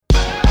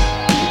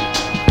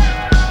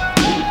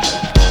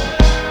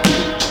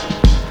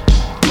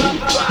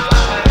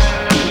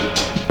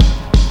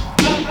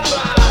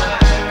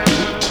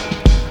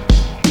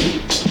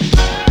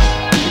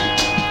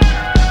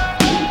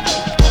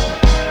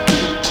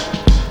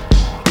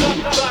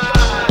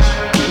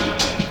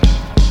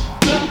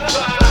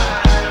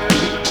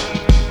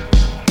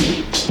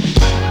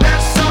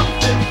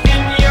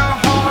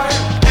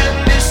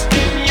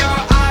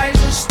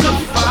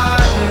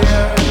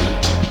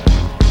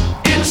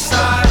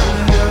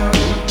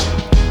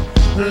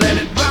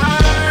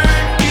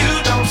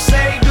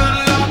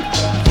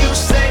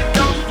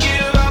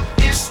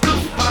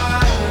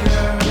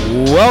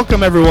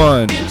Welcome,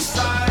 everyone, to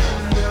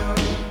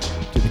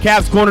the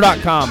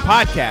CavsCorner.com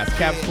podcast.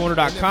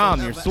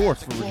 CavsCorner.com, your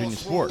source for Virginia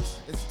sports.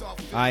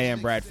 I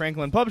am Brad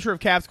Franklin, publisher of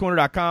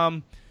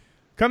CavsCorner.com,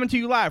 coming to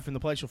you live from the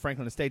palatial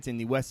Franklin Estates in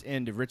the west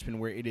end of Richmond,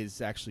 where it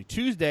is actually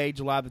Tuesday,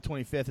 July the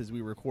 25th, as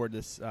we record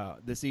this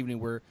this evening.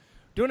 We're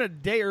doing a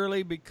day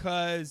early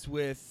because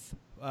with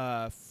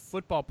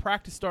football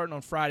practice starting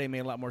on Friday, it made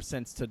a lot more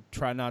sense to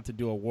try not to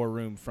do a war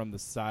room from the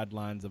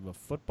sidelines of a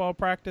football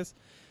practice.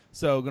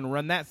 So going to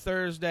run that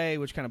Thursday,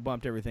 which kind of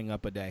bumped everything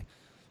up a day.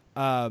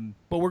 But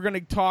we're going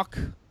to talk,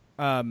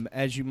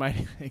 as you might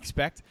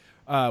expect,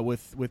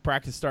 with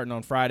practice starting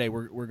on Friday.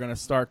 We're going to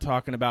start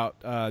talking about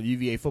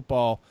UVA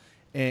football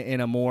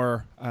in a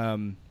more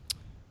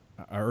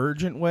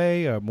urgent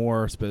way, a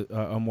more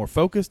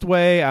focused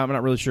way. I'm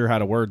not really sure how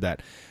to word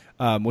that,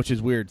 which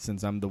is weird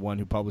since I'm the one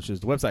who publishes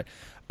the website.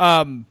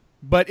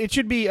 But it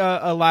should be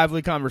a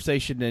lively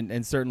conversation,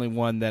 and certainly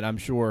one that I'm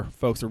sure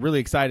folks are really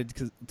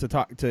excited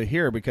to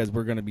hear, because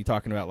we're going to be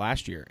talking about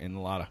last year in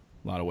a lot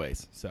of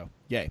ways. So,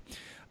 yay.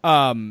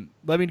 Let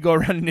me go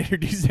around and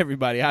introduce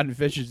everybody. Out in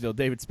Fishersville,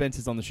 David Spence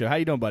is on the show. How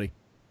you doing, buddy?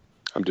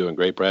 I'm doing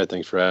great, Brad.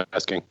 Thanks for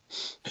asking.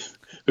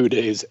 Who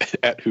Days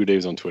at Who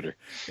Days on Twitter.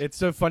 It's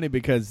so funny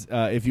because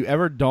if you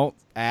ever don't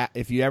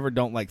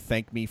like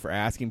thank me for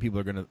asking, people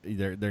are gonna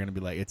they're gonna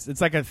be like, it's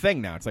like a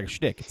thing now. It's like a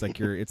shtick. It's like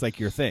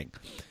your thing.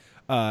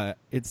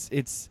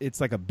 It's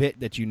like a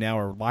bit that you now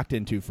are locked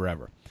into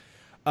forever.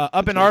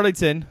 Up in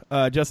Arlington,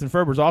 Justin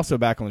Ferber's also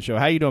back on the show.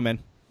 How you doing, man?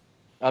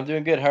 I'm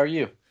doing good. How are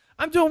you?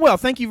 I'm doing well.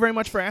 Thank you very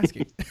much for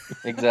asking.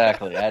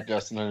 Exactly. At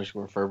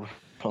Justin_Ferber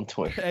on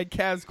Twitter. At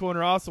Cavs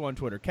Corner, also on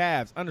Twitter.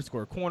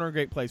 Cavs_Corner,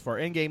 great place for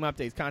in-game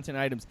updates, content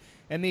items,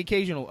 and the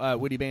occasional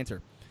witty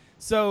banter.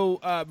 So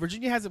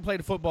Virginia hasn't played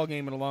a football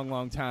game in a long,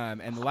 long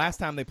time, and the last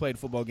time they played a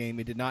football game,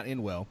 it did not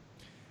end well.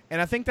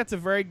 And I think that's a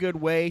very good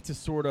way to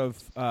sort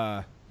of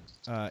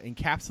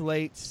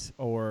encapsulate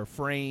or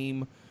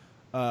frame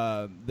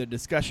the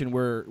discussion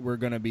we're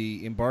going to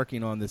be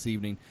embarking on this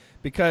evening,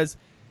 because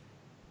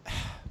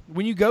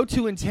when you go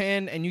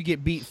 2-10 and you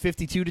get beat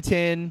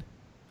 52-10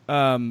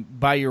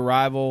 by your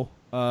rival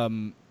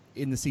in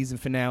the season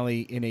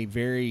finale in a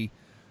very,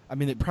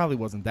 it probably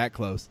wasn't that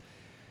close.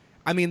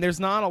 There's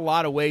not a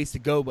lot of ways to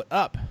go but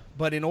up.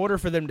 But in order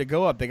for them to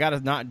go up, they got to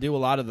not do a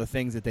lot of the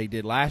things that they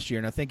did last year.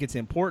 And I think it's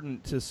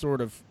important to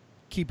sort of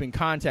keep in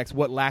context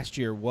what last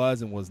year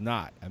was and was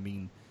not.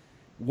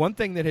 One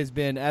thing that has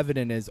been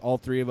evident is all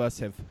three of us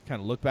have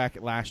kind of looked back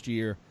at last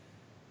year,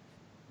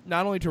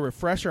 not only to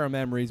refresh our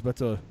memories, but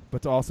to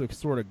also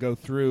sort of go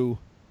through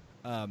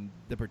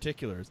the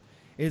particulars,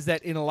 is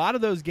that in a lot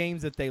of those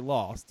games that they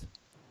lost,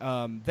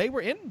 they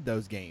were in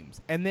those games,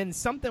 and then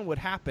something would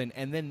happen,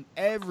 and then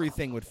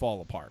everything would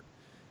fall apart.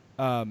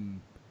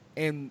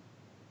 And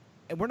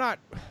we're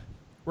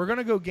going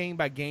to go game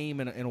by game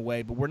in a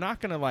way, but we're not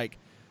going to like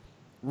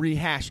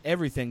rehash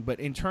everything, but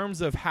in terms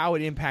of how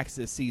it impacts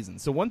this season.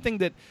 So one thing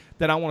that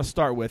I want to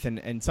start with,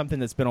 and something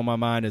that's been on my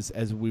mind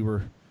as we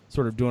were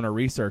sort of doing our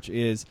research,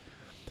 is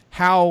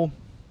how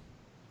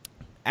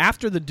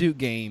after the Duke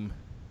game,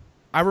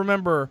 I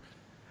remember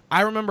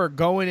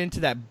going into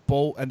that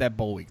bowl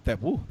week.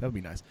 That would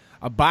be nice.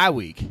 A bye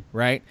week,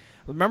 right?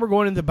 I remember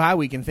going into the bye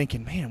week and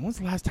thinking, man, when's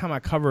the last time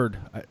I covered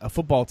a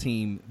football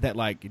team that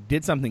like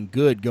did something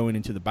good going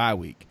into the bye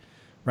week,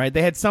 right?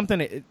 They had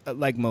something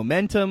like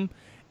momentum,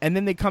 and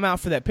then they come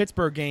out for that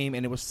Pittsburgh game,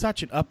 and it was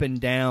such an up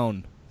and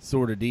down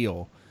sort of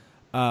deal.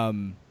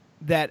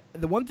 That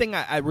the one thing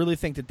I really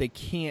think that they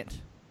can't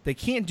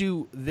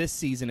do this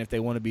season if they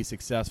want to be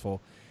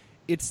successful,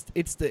 it's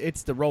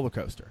the roller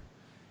coaster.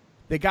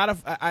 They got to,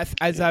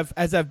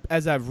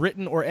 as I've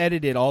written or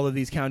edited all of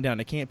these countdown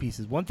to camp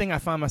pieces, one thing I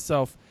find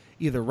myself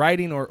either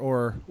writing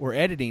or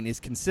editing is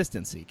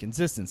consistency.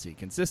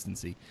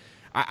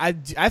 I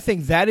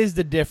think that is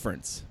the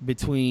difference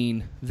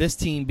between this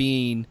team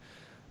being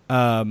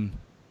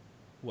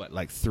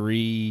like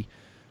 3-4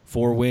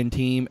 win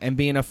team and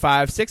being a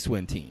 5-6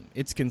 win team.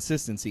 It's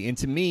consistency. And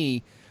to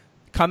me,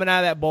 coming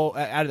out of that bowl,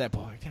 God,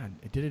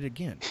 I did it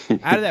again.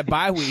 Out of that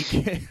bye week,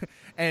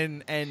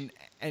 and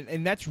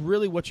that's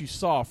really what you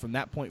saw from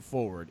that point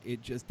forward.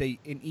 It just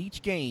in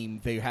each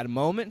game they had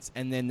moments,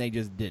 and then they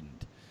just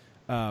didn't.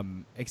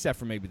 Except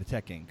for maybe the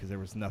Tech game, because there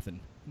was nothing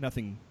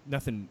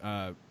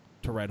to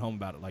write home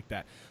about it like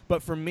that.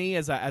 But for me,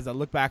 as I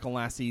look back on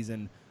last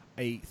season,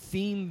 a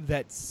theme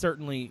that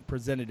certainly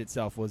presented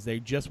itself was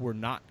they just were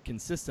not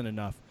consistent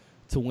enough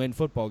to win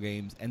football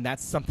games, and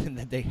that's something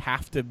that they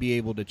have to be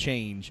able to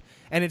change.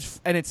 And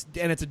it's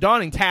a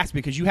daunting task,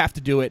 because you have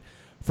to do it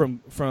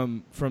from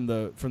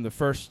the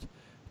first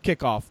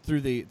kickoff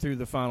through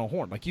the final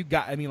horn.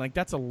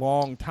 That's a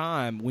long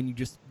time when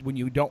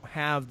you don't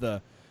have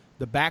the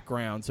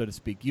background, so to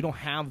speak. You don't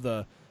have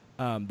the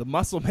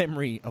muscle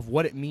memory of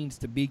what it means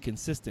to be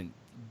consistent.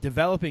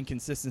 Developing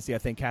consistency, I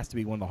think, has to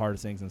be one of the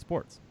hardest things in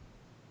sports.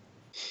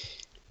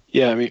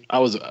 Yeah,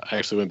 I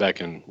actually went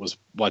back and was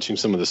watching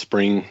some of the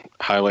spring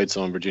highlights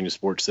on Virginia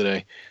Sports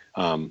today,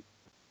 and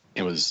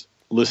was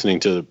listening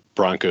to the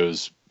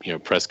Broncos,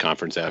 press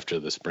conference after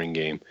the spring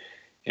game.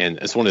 And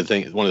it's one of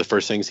the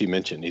first things he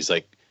mentioned. He's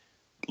like,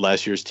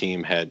 last year's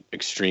team had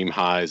extreme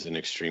highs and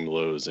extreme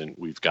lows, and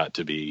we've got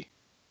to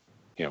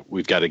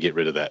get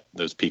rid of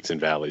those peaks and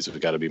valleys. We've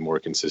got to be more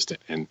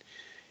consistent. And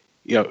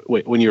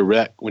when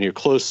you're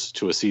close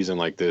to a season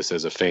like this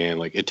as a fan,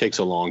 like, it takes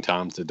a long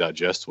time to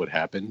digest what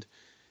happened.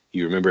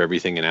 You remember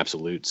everything in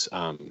absolutes.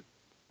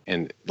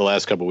 And the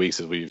last couple of weeks,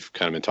 as we've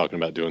kind of been talking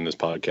about doing this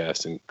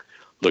podcast and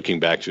looking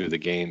back through the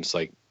games,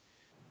 like,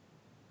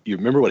 you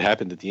remember what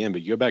happened at the end,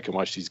 but you go back and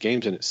watch these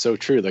games, and it's so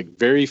true. Like,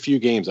 very few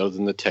games other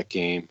than the Tech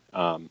game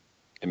and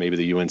maybe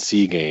the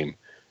UNC game,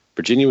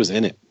 Virginia was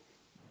in it.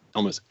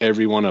 Almost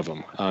every one of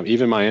them.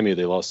 Even Miami,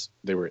 they lost.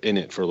 They were in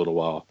it for a little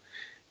while.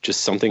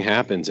 Just something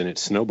happens and it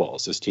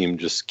snowballs. This team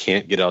just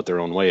can't get out their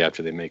own way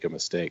after they make a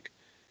mistake.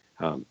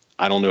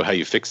 I don't know how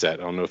you fix that.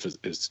 I don't know if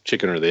it's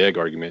chicken or the egg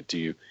argument. Do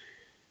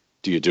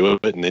you do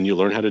it and then you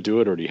learn how to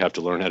do it, or do you have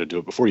to learn how to do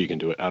it before you can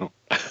do it? I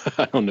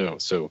don't know.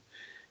 So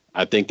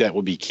I think that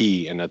will be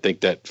key, and I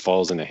think that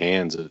falls in the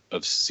hands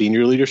of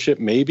senior leadership,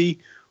 maybe,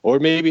 or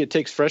maybe it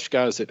takes fresh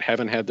guys that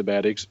haven't had the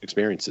bad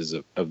experiences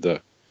of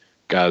the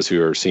guys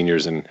who are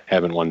seniors and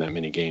haven't won that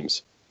many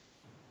games.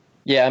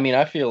 Yeah, I mean,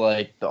 I feel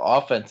like the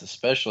offense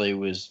especially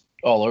was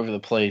all over the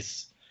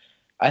place.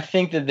 I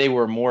think that they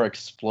were more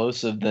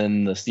explosive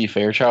than the Steve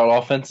Fairchild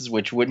offenses,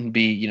 which wouldn't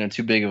be,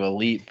 too big of a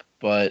leap.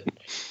 But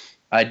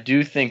I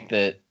do think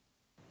that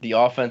the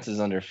offenses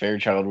under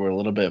Fairchild were a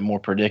little bit more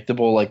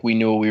predictable. Like, we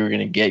knew what we were going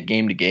to get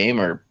game to game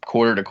or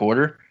quarter to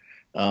quarter.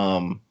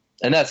 And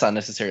that's not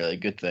necessarily a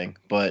good thing.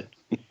 But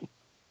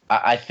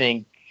I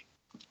think,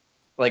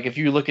 like, if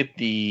you look at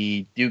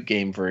the Duke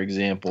game, for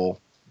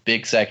example,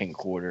 big second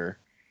quarter,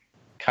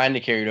 kind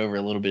of carried over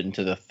a little bit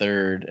into the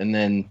third, and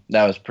then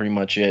that was pretty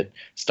much it.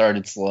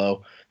 Started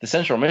slow. The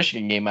Central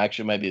Michigan game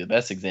actually might be the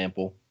best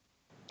example.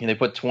 And they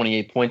put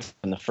 28 points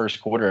in the first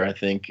quarter, I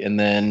think, and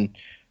then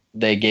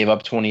they gave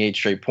up 28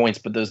 straight points,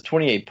 but those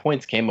 28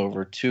 points came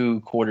over 2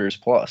 quarters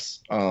plus.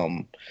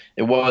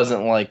 It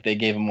wasn't like they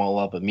gave them all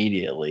up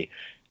immediately.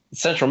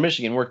 Central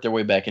Michigan worked their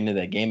way back into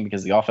that game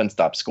because the offense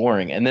stopped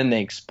scoring, and then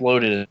they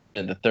exploded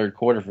in the third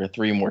quarter for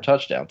 3 more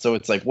touchdowns. So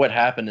it's like, what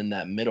happened in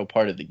that middle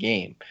part of the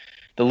game?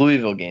 The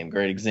Louisville game,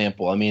 great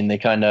example. I mean, they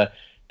got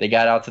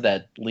out to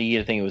that lead.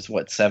 I think it was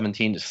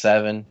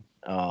 17-7,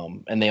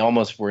 and they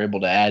almost were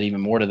able to add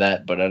even more to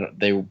that, but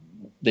they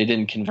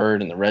didn't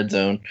convert in the red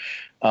zone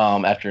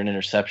after an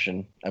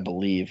interception, I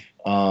believe.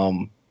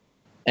 And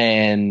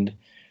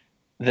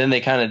then they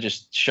kind of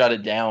just shut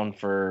it down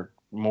for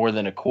more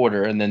than a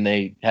quarter, and then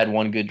they had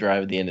one good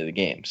drive at the end of the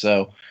game.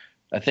 So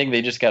I think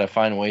they just got to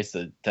find ways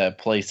to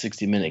play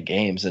 60-minute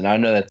games. And I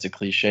know that's a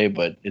cliche,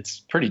 but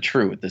it's pretty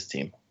true with this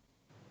team.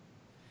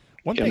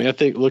 I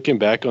think looking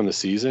back on the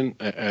season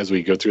as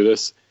we go through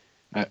this,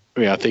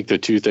 I think the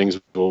two things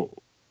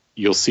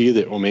you'll see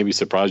that will maybe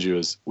surprise you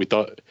is we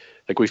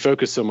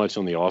focused so much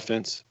on the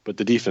offense, but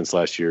the defense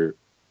last year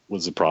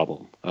was a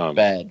problem.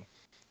 Bad.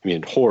 I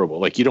mean, horrible.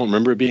 Like, you don't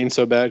remember it being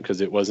so bad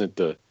because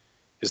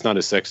it's not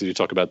as sexy to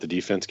talk about the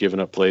defense giving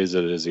up plays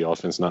as it is the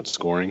offense not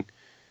scoring.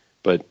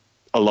 But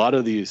a lot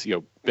of these,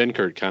 Ben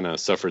Kurt kind of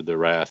suffered the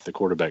wrath, the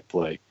quarterback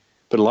play.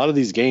 But a lot of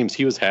these games,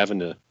 he was having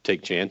to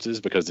take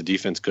chances because the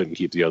defense couldn't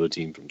keep the other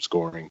team from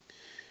scoring.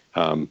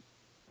 And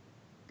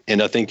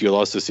I think you'll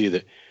also see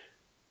that,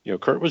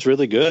 Kurt was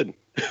really good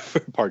for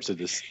parts of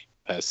this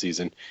past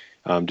season.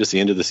 Just the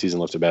end of the season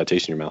left a bad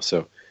taste in your mouth.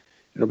 So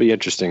it'll be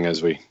interesting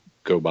as we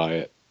go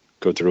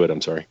through it.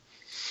 I'm sorry.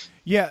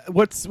 Yeah,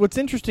 what's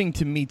interesting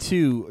to me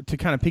too, to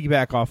kind of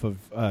piggyback off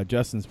of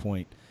Justin's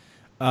point.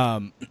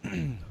 Well,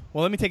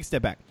 let me take a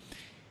step back.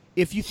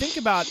 If you think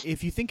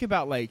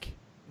about like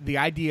the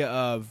idea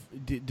of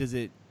is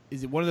it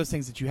one of those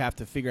things that you have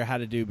to figure out how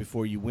to do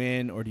before you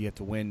win, or do you have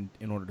to win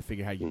in order to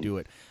figure out how you do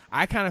it?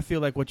 I kind of feel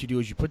like what you do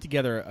is you put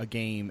together a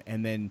game,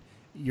 and then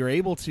you're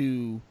able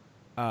to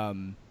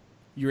kind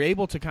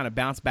of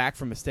bounce back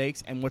from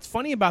mistakes. And what's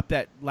funny about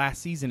that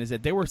last season is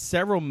that there were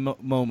several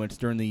moments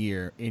during the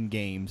year in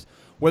games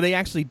where they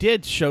actually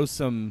did show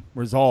some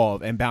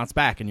resolve and bounce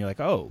back, and you're like,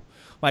 oh.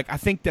 Like, I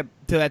think that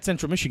to that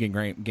Central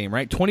Michigan game,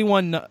 right?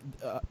 21 up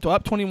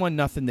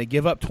 21-0. They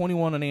give up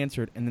 21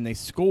 unanswered, and then they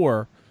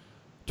score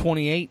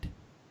 28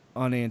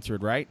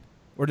 unanswered, right?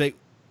 Or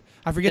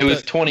I forget. It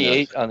was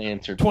 28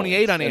 unanswered.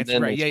 28 unanswered, and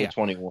then right? Yeah.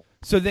 21.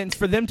 So then,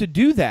 for them to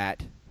do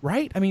that,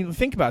 right? I mean,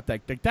 think about that.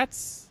 Like,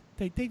 that's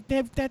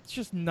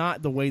just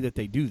not the way that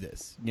they do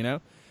this,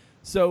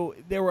 So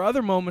there were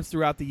other moments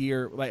throughout the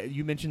year, like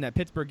you mentioned that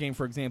Pittsburgh game,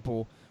 for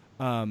example,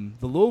 the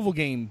Louisville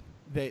game.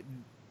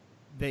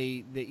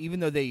 They even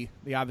though they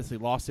obviously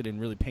lost it in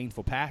really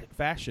painful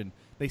fashion,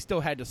 they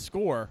still had to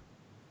score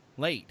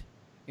late.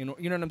 You know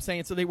what I'm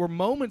saying? So they were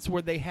moments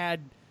where they had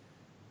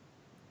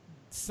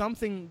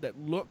something that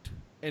looked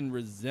and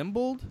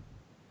resembled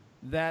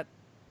that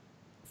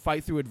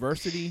fight through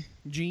adversity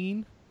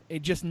gene.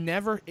 It just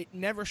never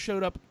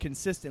showed up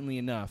consistently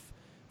enough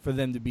for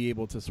them to be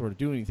able to sort of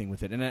do anything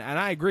with it. And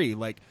I agree.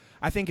 Like,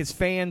 I think as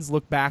fans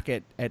look back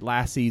at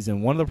last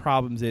season, one of the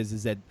problems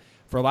is that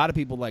for a lot of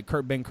people, like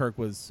Ben Kirk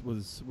was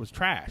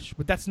trash.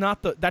 But that's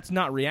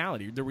not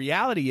reality. The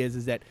reality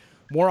is that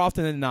more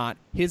often than not,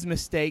 his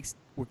mistakes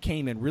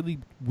came in really,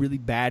 really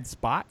bad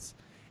spots,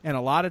 and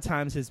a lot of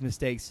times his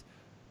mistakes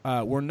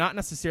were not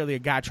necessarily a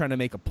guy trying to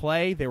make a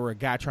play. They were a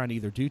guy trying to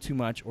either do too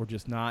much or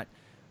just not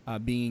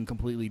being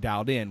completely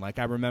dialed in. Like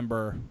I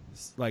remember,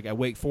 like at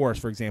Wake Forest,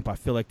 for example, I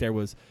feel like there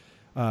were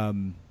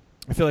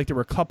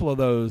a couple of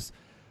those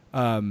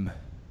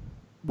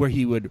where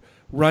he would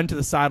run to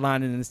the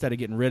sideline and instead of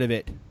getting rid of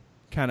it,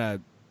 kind of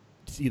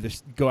either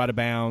go out of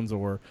bounds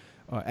or.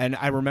 And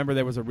I remember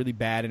there was a really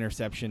bad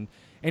interception,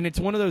 and it's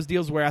one of those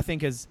deals where I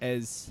think as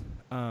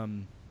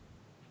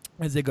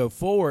they go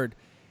forward,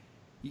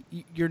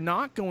 you're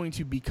not going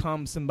to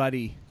become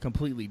somebody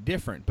completely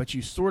different, but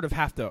you sort of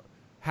have to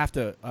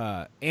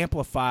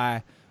amplify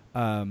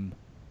the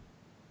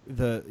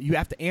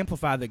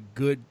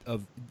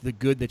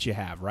good that you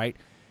have, right?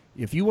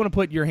 If you want to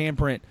put your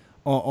handprint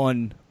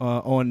on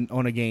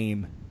a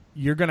game,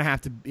 you're gonna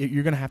have to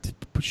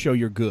show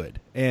you're good,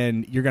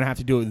 and you're gonna have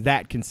to do it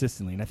that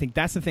consistently. And I think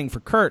that's the thing for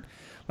Kurt.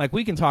 Like,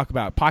 we can talk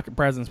about pocket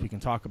presence, we can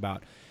talk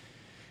about,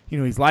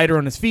 he's lighter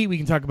on his feet, we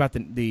can talk about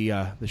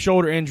the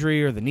shoulder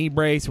injury or the knee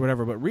brace or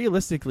whatever. But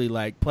realistically,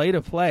 like play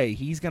to play,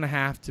 he's gonna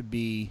have to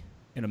be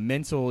in a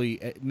mentally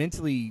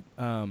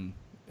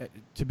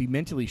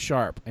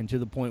sharp, and to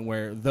the point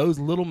where those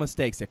little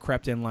mistakes that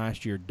crept in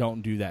last year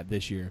don't do that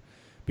this year,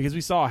 because we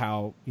saw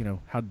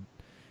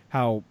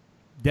how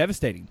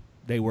devastating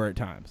they were at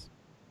times.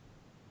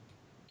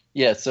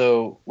 Yeah,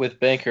 so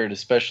with Bankert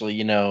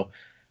especially,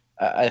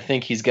 I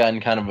think he's gotten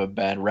kind of a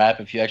bad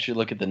rap. If you actually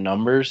look at the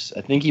numbers,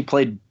 I think he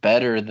played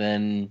better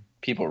than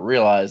people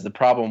realize. The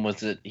problem was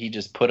that he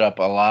just put up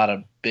a lot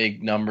of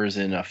big numbers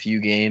in a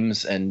few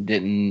games and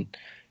didn't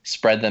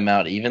spread them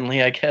out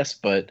evenly, I guess.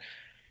 But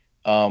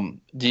do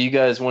you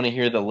guys want to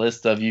hear the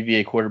list of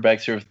UVA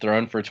quarterbacks who have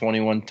thrown for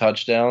 21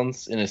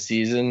 touchdowns in a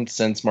season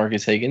since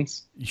Marcus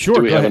Higgins? Sure.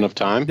 Do we have enough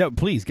time? No,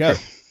 please go.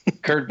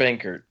 Kurt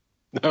Bankert.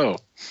 No.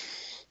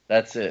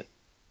 That's it.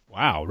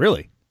 Wow,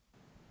 really?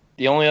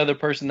 The only other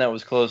person that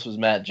was close was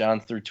Matt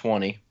Johns, threw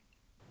 20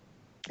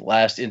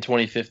 last in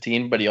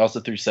 2015, but he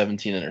also threw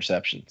 17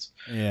 interceptions.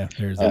 Yeah,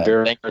 there's that.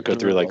 that. Bankert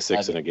threw like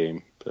 6 in a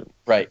game. But.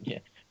 Right, yeah.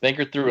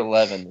 Bankert threw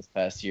 11 this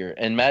past year,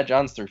 and Matt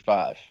Johns threw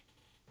 5.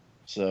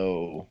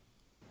 So,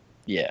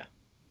 yeah.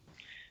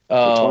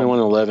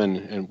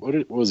 21-11, and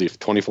what was he,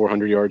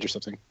 2,400 yards or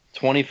something?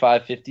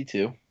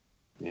 25-52.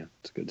 Yeah,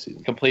 it's a good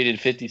season. Completed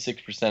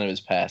 56% of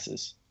his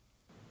passes.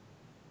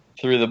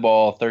 Threw the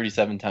ball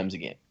 37 times a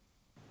game.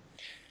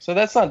 So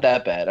that's not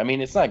that bad. I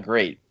mean, it's not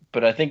great,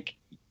 but I think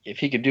if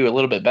he could do a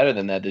little bit better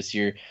than that this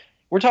year,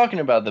 we're talking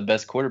about the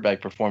best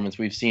quarterback performance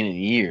we've seen in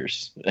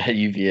years at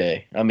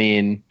UVA. I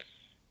mean,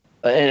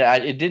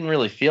 it didn't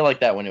really feel like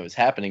that when it was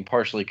happening,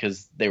 partially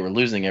because they were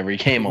losing every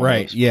game almost.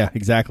 Right, yeah,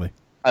 exactly.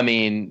 I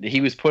mean,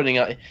 he was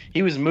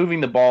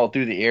moving the ball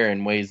through the air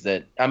in ways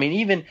that, I mean,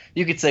 even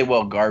you could say,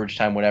 well, garbage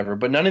time, whatever,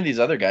 but none of these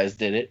other guys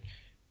did it.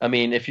 I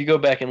mean, if you go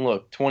back and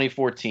look,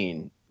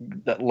 2014,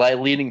 the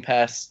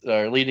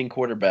leading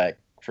quarterback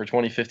for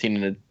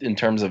 2015 in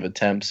terms of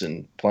attempts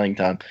and playing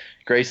time,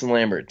 Grayson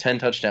Lambert, 10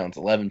 touchdowns,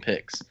 11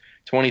 picks.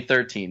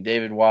 2013,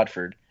 David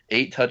Watford,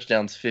 8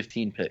 touchdowns,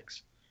 15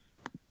 picks.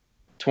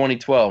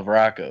 2012,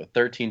 Rocco,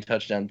 13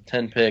 touchdowns,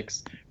 10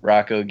 picks.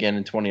 Rocco again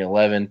in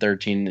 2011,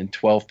 13 and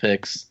 12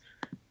 picks.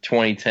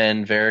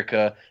 2010,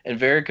 Verica. And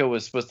Verica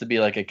was supposed to be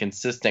like a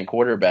consistent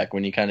quarterback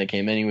when he kind of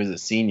came in. He was a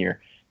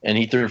senior. And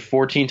he threw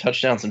 14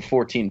 touchdowns and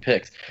 14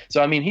 picks.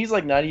 So, I mean, he's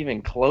like not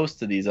even close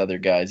to these other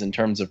guys in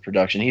terms of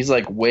production. He's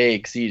like way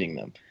exceeding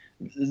them.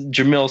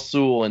 Jamil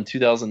Sewell in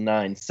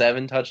 2009,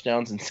 7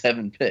 touchdowns and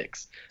 7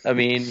 picks. I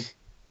mean,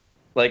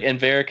 like, and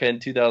Verica in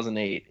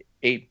 2008,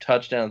 8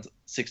 touchdowns,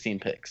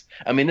 16 picks.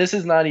 I mean, this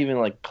is not even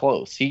like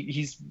close.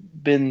 He's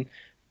been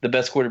the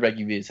best quarterback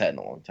UVA's had in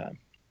a long time.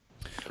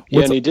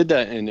 Yeah, and he did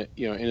that in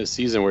a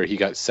season where he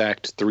got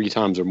sacked 3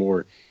 times or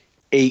more,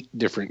 8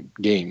 different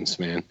games,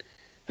 man.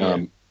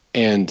 Yeah.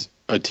 And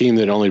a team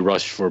that only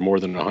rushed for more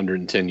than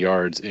 110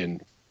 yards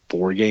in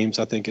 4 games,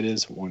 I think it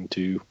is. 4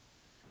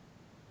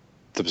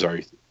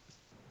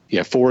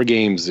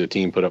 games the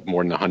team put up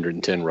more than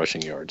 110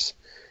 rushing yards.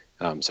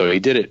 So he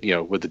did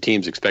it, with the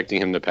teams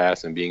expecting him to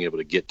pass and being able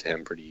to get to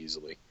him pretty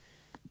easily.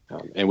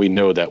 And we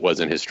know that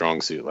wasn't his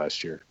strong suit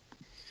last year.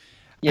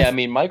 Yeah, I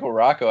mean, Michael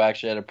Rocco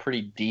actually had a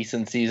pretty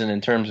decent season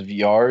in terms of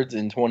yards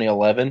in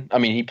 2011. I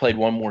mean, he played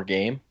 1 more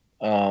game.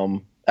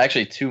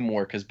 Actually, 2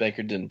 more because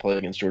Baker didn't play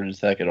against Georgia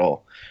Tech at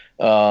all.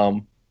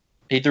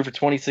 He threw for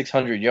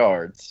 2,600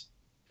 yards,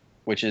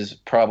 which is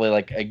probably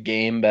like a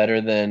game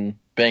better than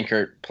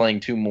Bankert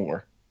playing 2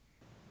 more.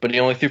 But he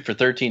only threw for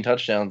 13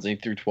 touchdowns and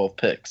he threw 12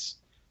 picks.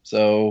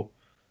 So,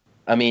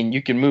 I mean,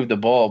 you can move the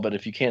ball, but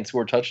if you can't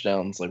score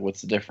touchdowns, like,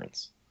 what's the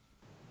difference?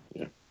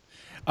 Yeah.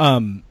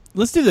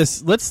 Let's do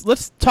this.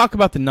 Let's talk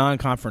about the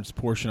non-conference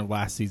portion of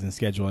last season's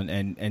schedule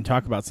and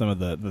talk about some of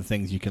the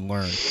things you can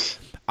learn.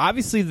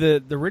 Obviously,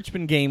 the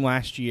Richmond game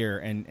last year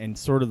and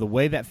sort of the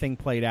way that thing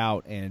played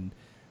out and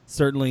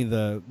certainly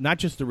not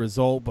just the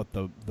result, but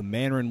the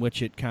manner in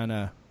which it kind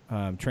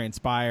of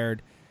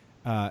transpired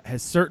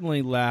has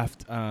certainly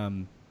left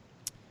a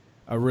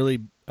really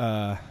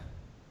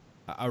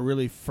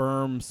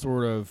firm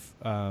sort of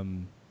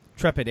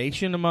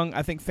trepidation among,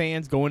 I think,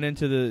 fans going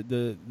into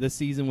this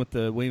season with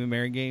the William and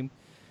Mary game.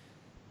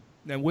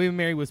 Now, William and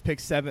Mary was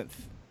picked to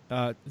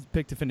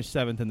finish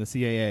 7th in the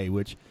CAA,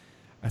 which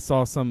I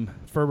saw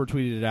Ferber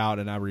tweeted it out,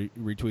 and I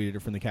retweeted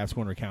it from the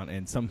CavsCorner account,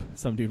 and some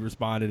dude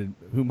responded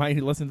who might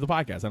listen to the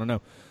podcast. I don't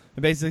know.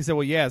 And basically said,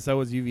 well, yeah, so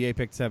was UVA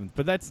picked 7th.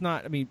 But that's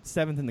not,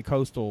 7th in the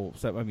Coastal,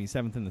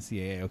 7th in the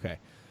CAA, okay.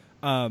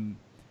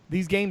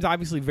 These games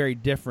obviously very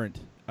different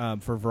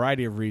for a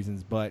variety of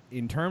reasons, but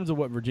in terms of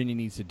what Virginia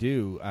needs to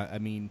do,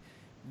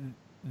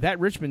 that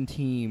Richmond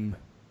team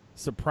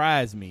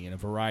surprised me in a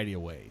variety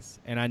of ways.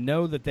 And I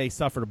know that they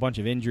suffered a bunch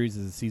of injuries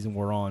as the season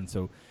wore on,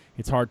 so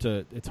it's hard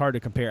to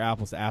compare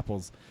apples to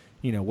apples,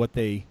 what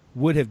they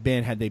would have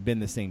been had they been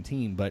the same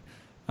team. But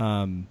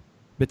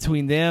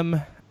between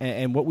them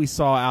and what we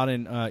saw out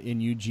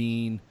in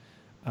Eugene,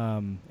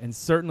 and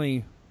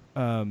certainly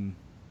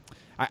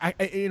I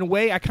in a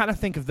way I kind of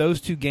think of those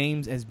two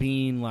games as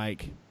being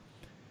like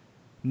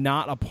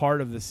not a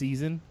part of the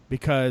season,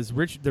 because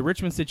the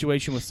Richmond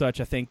situation was such,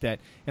 I think, that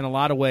in a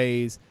lot of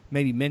ways,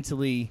 maybe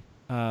mentally,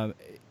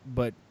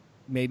 but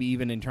maybe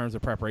even in terms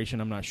of preparation,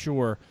 I'm not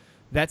sure,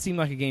 that seemed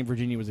like a game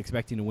Virginia was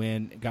expecting to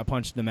win, got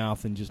punched in the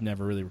mouth, and just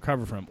never really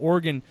recovered from.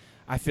 Oregon,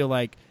 I feel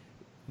like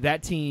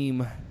that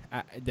team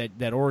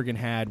that Oregon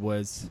had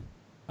was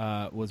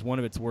one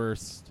of its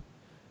worst,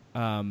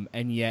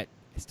 and yet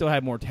still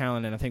had more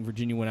talent, and I think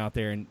Virginia went out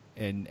there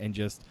and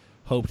just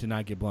hoped to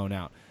not get blown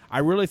out. I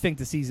really think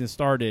the season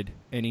started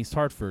in East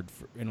Hartford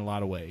in a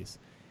lot of ways,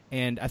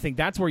 and I think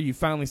that's where you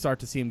finally start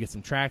to see them get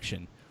some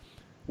traction.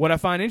 What I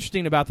find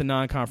interesting about the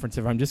non-conference,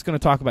 if I'm just going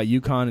to talk about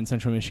UConn and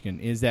Central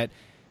Michigan, is that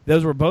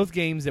those were both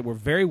games that were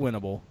very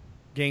winnable,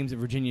 games that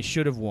Virginia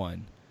should have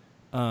won.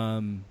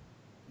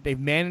 They've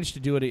managed to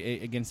do it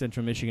against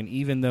Central Michigan,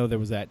 even though there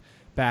was that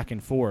back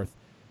and forth.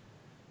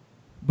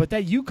 But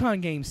that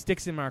UConn game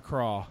sticks in my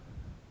craw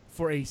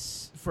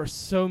for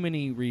so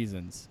many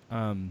reasons.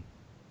 And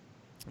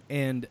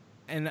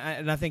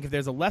I think if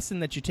there's a lesson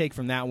that you take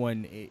from that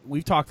one,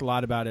 we've talked a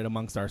lot about it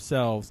amongst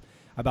ourselves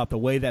about the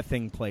way that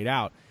thing played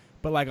out.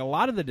 But like a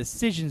lot of the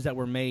decisions that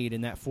were made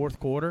in that fourth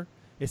quarter,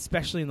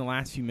 especially in the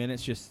last few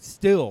minutes, just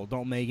still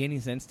don't make any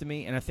sense to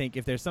me. And I think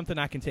if there's something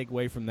I can take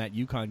away from that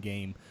UConn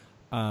game,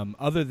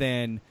 other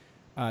than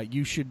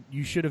you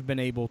should have been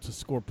able to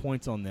score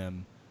points on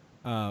them,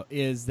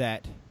 is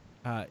that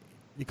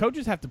the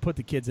coaches have to put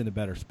the kids in a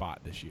better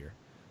spot this year.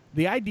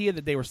 The idea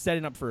that they were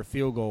setting up for a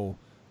field goal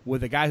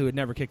with a guy who had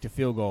never kicked a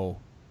field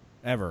goal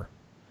ever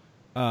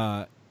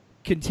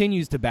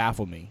continues to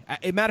baffle me. As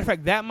a matter of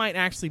fact, that might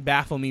actually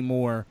baffle me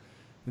more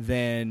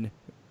than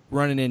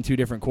running in two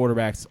different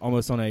quarterbacks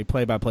almost on a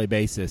play-by-play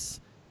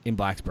basis in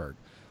Blacksburg.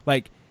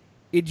 Like,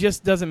 it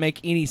just doesn't make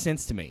any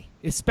sense to me,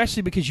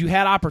 especially because you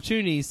had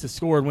opportunities to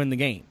score and win the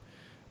game.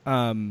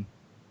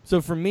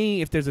 So for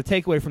me, if there's a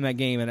takeaway from that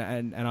game,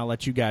 and I'll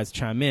let you guys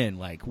chime in,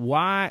 like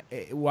why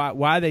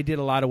they did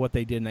a lot of what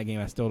they did in that game,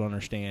 I still don't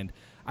understand.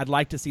 I'd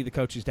like to see the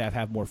coaching staff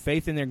have more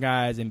faith in their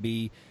guys and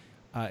be,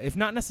 if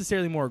not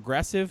necessarily more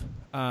aggressive,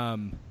 at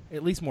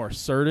least more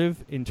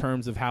assertive in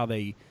terms of how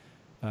they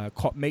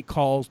make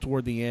calls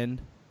toward the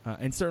end,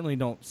 and certainly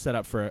don't set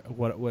up for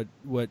what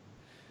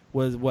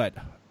was what.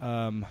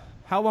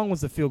 How long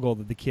was the field goal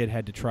that the kid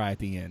had to try at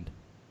the end?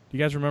 Do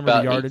you guys remember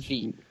the yardage? 8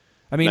 feet.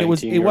 I mean, it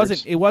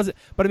wasn't,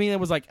 but I mean, it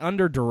was like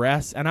under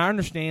duress, and I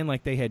understand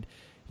like they had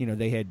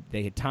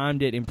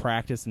timed it in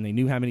practice and they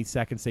knew how many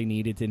seconds they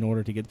needed in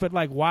order to get. But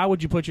like, why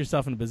would you put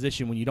yourself in a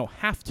position when you don't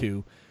have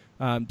to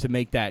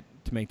make that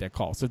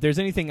call? So if there's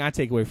anything I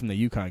take away from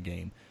the UConn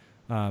game,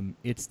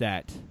 it's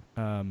that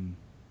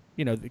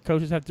the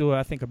coaches have to do,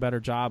 I think, a better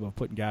job of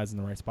putting guys in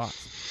the right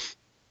spots.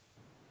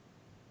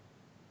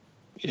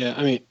 Yeah,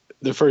 I mean,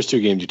 the first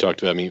two games you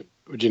talked about, I mean,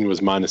 Virginia was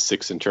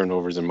 -6 in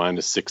turnovers and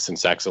 -6 in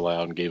sacks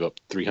allowed and gave up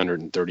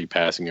 330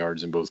 passing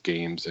yards in both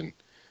games and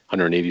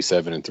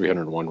 187 and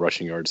 301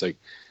 rushing yards. Like,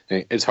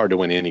 it's hard to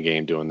win any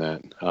game doing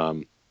that.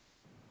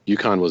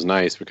 UConn was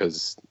nice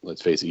because,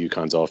 let's face it,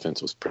 UConn's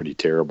offense was pretty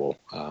terrible,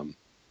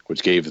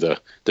 which gave the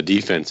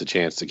defense a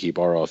chance to keep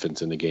our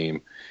offense in the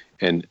game,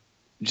 and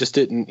just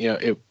didn't.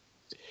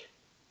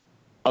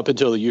 Up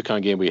until the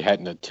UConn game, we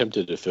hadn't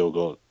attempted a field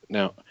goal.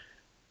 Now,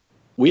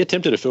 we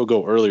attempted a field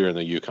goal earlier in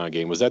the UConn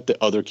game. Was that the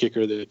other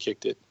kicker that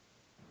kicked it?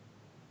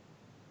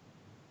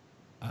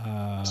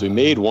 So we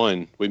made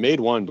one. We made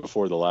one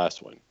before the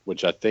last one,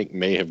 which I think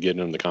may have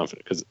given him the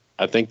confidence. Because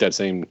I think that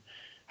same,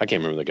 I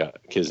can't remember the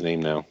kid's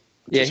name now.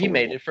 Yeah, he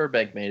made it.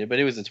 Furbeck made it, but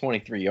it was a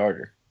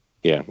 23-yarder.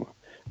 Yeah.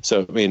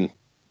 So, I mean,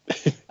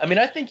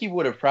 I think he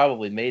would have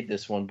probably made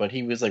this one, but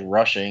he was like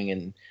rushing,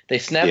 and they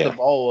snapped the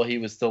ball while he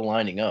was still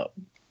lining up.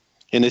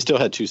 And they still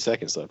had 2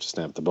 seconds left to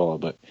snap the ball.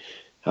 But,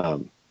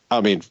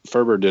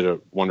 Ferber did a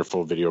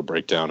wonderful video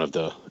breakdown of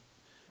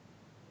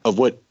of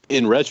what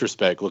in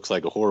retrospect looks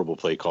like a horrible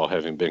play call,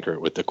 having been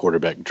hurt with the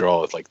quarterback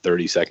draw with like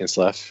 30 seconds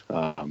left.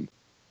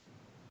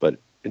 But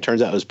it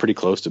turns out it was pretty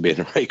close to being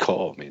the right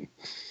call. I mean,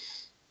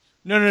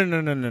 No.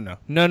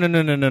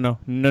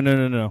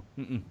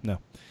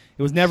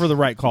 It was never the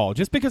right call.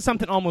 Just because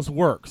something almost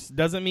works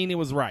doesn't mean it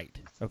was right.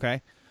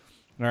 Okay,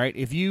 all right.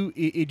 If you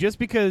just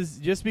because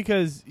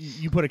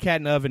you put a cat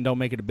in the oven, don't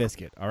make it a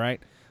biscuit. All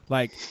right,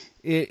 like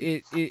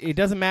it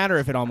doesn't matter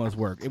if it almost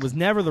worked. It was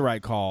never the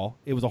right call.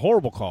 It was a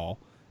horrible call,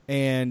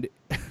 and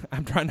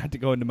I'm trying not to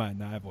go into my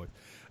high voice.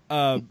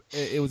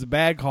 It was a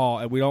bad call,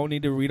 and we don't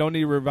need to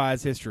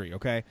revise history.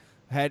 Okay,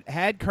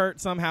 had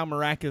Kurt somehow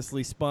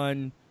miraculously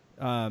spun.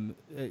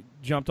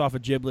 Jumped off a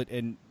giblet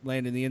and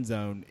landed in the end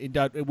zone. It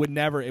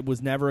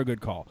was never a good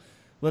call.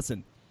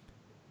 Listen,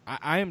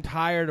 I am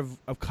tired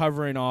of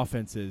covering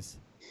offenses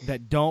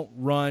that don't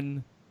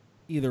run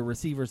either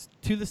receivers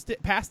to the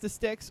past the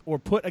sticks or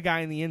put a guy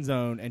in the end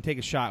zone and take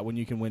a shot when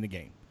you can win the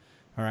game.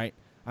 All right,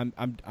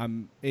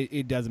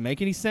 it doesn't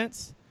make any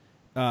sense.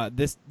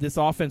 This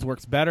offense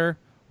works better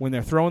when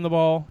they're throwing the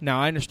ball.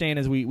 Now I understand,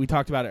 as we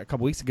talked about it a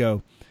couple weeks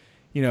ago,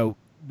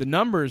 the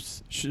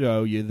numbers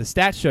show you, the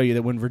stats show you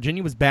that when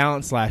Virginia was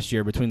balanced last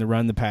year between the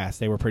run and the pass,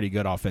 they were pretty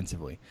good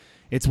offensively.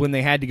 It's when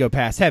they had to go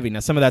pass heavy.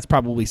 Now, some of that's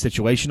probably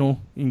situational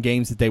in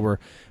games that they were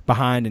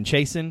behind and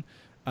chasing.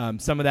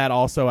 Some of that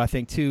also, I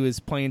think, too, is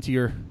playing to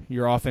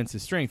your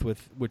offensive strength,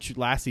 which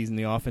last season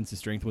the offensive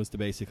strength was to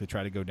basically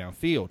try to go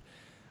downfield.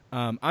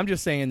 I'm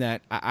just saying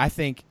that I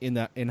think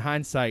in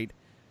hindsight,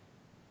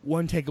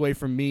 one takeaway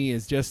from me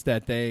is just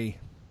that they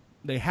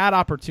had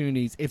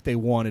opportunities if they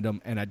wanted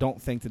them, and I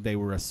don't think that they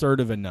were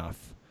assertive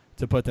enough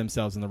to put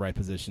themselves in the right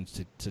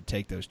positions to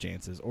take those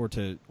chances or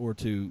to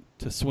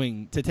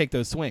take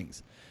those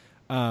swings.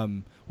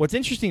 What's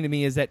interesting to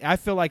me is that I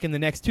feel like in the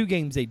next two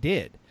games they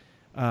did.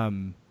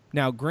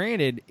 Now,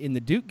 granted, in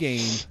the Duke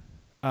game,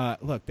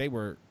 look,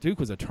 Duke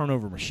was a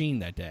turnover machine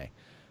that day.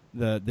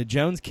 The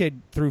Jones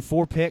kid threw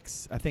 4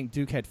 picks. I think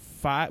Duke had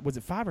 5. Was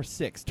it 5 or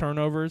 6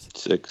 turnovers?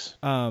 6.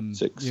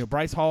 6.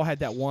 Bryce Hall had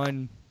that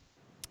one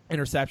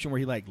interception where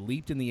he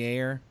leaped in the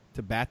air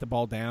to bat the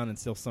ball down and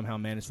still somehow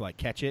managed to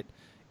catch it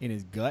in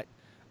his gut.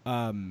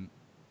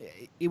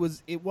 It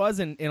was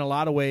in a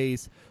lot of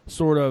ways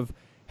sort of,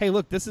 hey,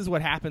 look, this is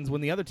what happens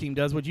when the other team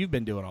does what you've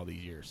been doing all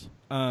these years.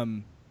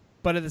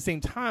 But at the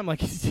same time,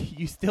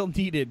 you still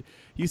needed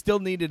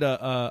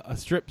a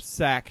strip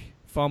sack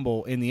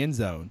fumble in the end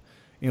zone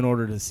in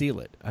order to seal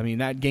it. I mean,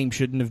 that game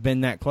shouldn't have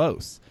been that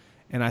close.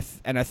 And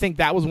I think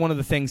that was one of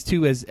the things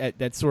too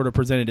that sort of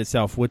presented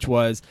itself, which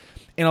was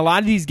in a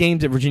lot of these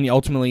games that Virginia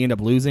ultimately ended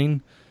up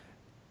losing,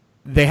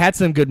 they had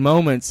some good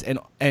moments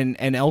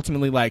and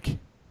ultimately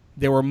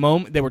there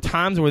were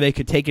times where they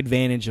could take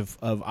advantage of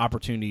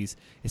opportunities,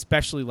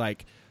 especially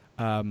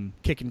trying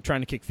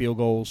to kick field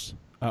goals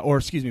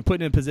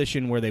put in a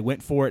position where they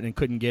went for it and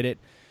couldn't get it,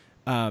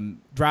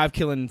 drive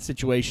killing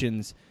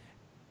situations.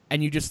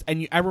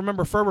 I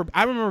remember Ferber.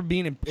 I remember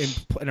being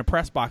in a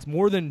press box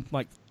more than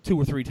 2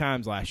 or 3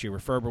 times last year where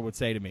Ferber would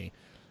say to me,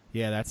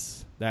 "Yeah,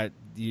 that's that.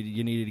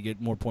 You needed to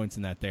get more points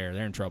than that. They're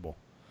in trouble."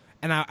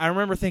 And I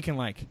remember thinking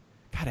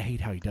God, I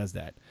hate how he does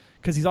that,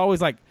 because he's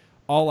always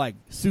all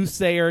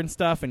soothsayer and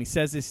stuff, and he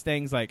says these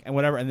things and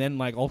whatever, and then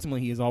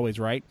ultimately he is always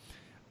right.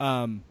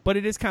 But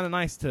it is kind of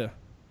nice to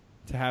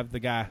have the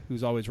guy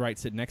who's always right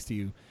sit next to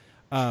you.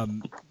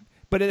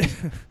 But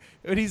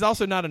he's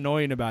also not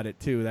annoying about it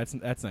too. That's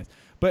nice.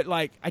 But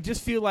I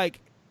just feel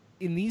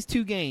in these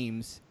 2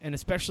 games, and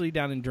especially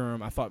down in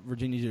Durham, I thought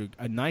Virginia did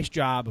a nice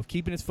job of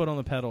keeping his foot on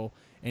the pedal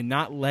and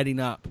not letting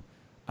up,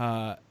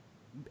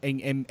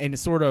 and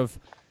sort of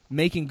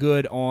making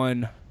good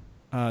on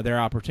their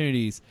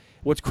opportunities.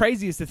 What's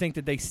crazy is to think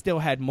that they still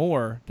had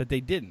more that they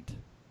didn't,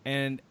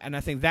 and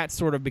I think that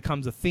sort of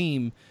becomes a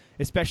theme,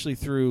 especially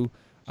through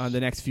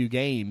the next few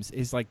games.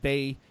 Is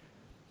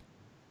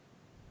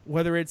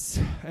whether it's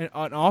an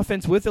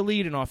offense with a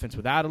lead, an offense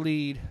without a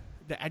lead,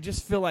 I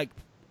just feel I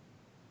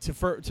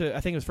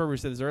think it was Ferber who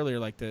said this earlier,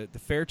 the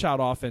Fairchild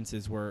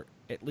offenses were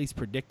at least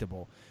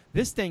predictable.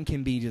 This thing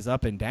can be just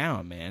up and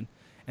down, man.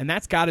 And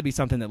that's got to be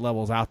something that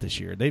levels out this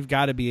year. They've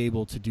got to be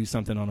able to do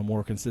something on a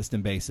more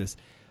consistent basis.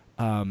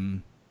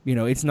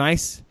 It's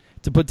nice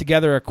to put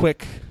together a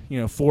quick,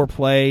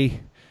 4-play,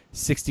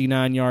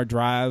 69-yard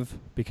drive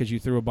because you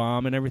threw a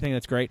bomb and everything.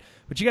 That's great.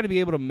 But you got to be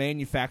able to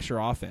manufacture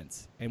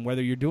offense. And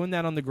whether you're doing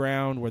that on the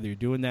ground, whether you're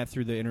doing that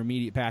through the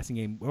intermediate passing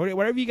game,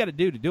 whatever you got to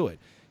do it, you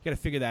got to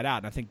figure that out.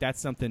 And I think that's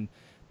something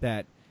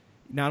that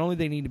not only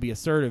they need to be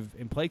assertive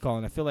in play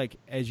calling, I feel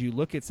as you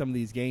look at some of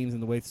these games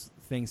and the way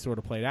things sort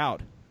of played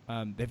out,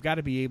 they've got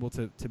to be able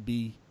to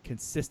be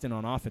consistent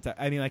on offense.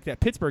 I mean, that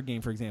Pittsburgh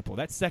game, for example,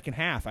 that second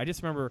half, I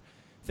just remember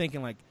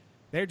thinking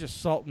they're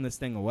just salting this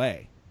thing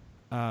away,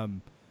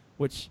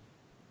 which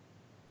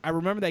I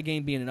remember that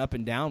game being an up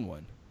and down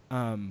one.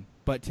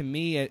 But to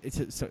me, it's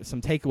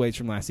some takeaways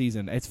from last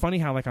season. It's funny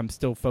how I'm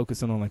still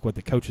focusing on what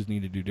the coaches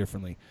need to do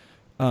differently,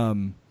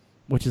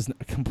 which is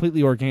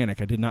completely organic.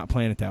 I did not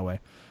plan it that way.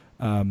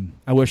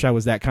 I wish I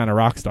was that kind of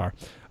rock star.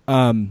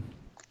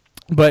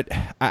 But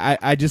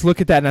I just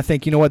look at that and I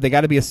think, you know what, they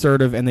got to be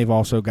assertive, and they've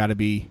also got to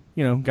be,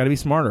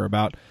 smarter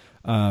about,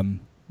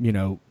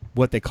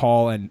 what they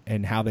call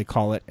and how they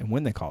call it and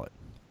when they call it.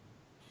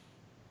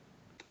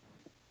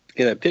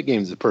 Yeah, that Pitt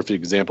game is a perfect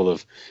example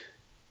of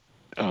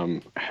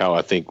how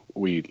I think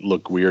we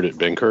look weird at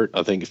Benkert.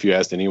 I think if you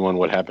asked anyone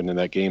what happened in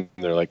that game,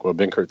 they're like, well,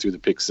 Benkert threw the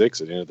pick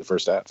six at the end of the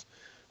first half.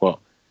 Well,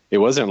 it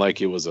wasn't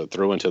like it was a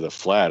throw into the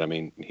flat. I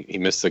mean, he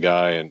missed the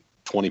guy and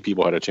 20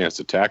 people had a chance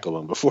to tackle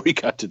him before he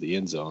got to the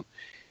end zone.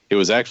 It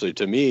was actually,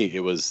 to me, it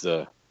was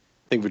I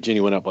think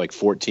Virginia went up like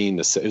 14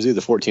 to, it was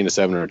either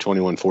 14-7 or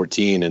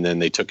 21-14, and then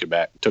they took it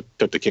back, took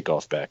the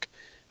kickoff back.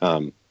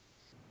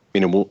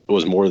 It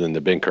was more than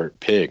the Benkert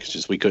pick. It's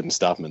just we couldn't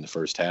stop him in the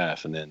first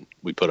half, and then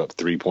we put up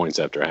 3 points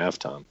after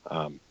halftime.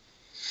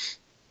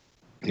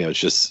 It's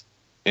just,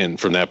 and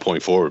from that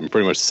point forward,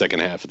 pretty much the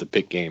second half of the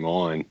Pitt game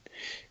on,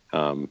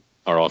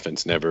 our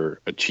offense never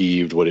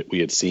achieved what we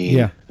had seen.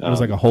 Yeah, it was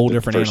like a whole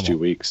different first animal.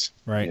 2 weeks.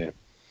 Right.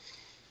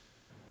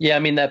 Yeah, I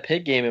mean, that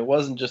Pitt game, it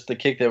wasn't just the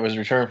kick that was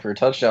returned for a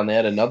touchdown. They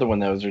had another one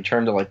that was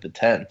returned to like the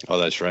 10. Oh,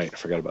 that's right. I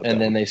forgot about that. And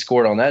then they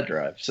scored on that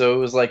drive. So it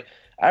was like,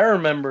 I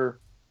remember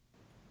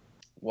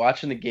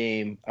watching the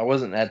game. I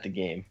wasn't at the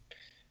game.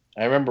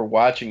 I remember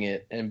watching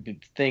it and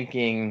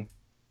thinking,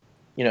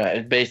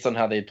 based on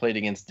how they played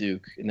against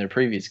Duke in their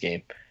previous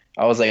game,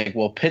 I was like,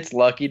 well, Pitt's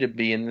lucky to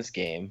be in this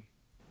game.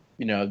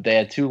 They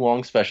had 2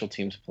 long special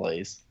teams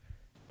plays.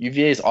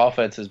 UVA's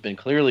offense has been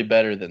clearly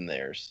better than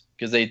theirs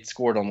because they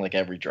scored on like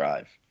every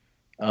drive.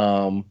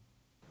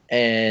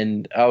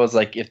 And I was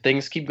like, if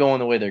things keep going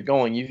the way they're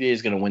going, UVA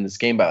is going to win this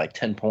game by like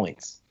 10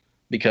 points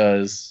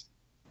because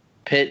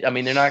Pitt, they're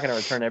not going to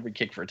return every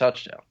kick for a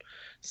touchdown.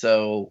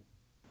 So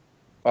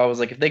I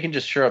was like, if they can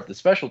just shore up the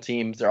special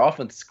teams, their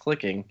offense is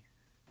clicking,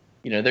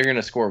 they're going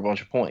to score a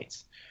bunch of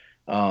points.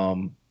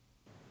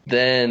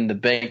 Then the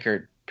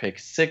Benkert pick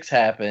 6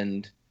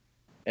 happened,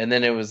 and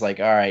then it was like,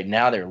 all right,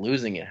 now they're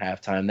losing at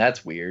halftime.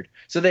 That's weird.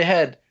 So they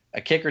had a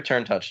kick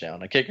return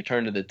touchdown, a kick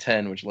return to the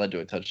 10, which led to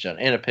a touchdown,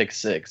 and a pick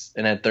 6,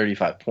 and had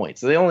 35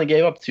 points. So they only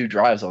gave up 2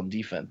 drives on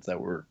defense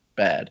that were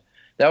bad.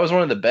 That was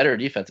one of the better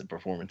defensive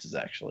performances,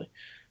 actually.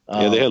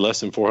 Yeah, they had less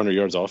than 400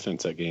 yards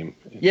offense that game.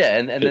 Yeah,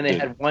 and then they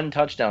had 1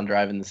 touchdown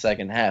drive in the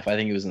second half. I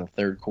think it was in the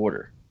third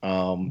quarter.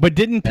 But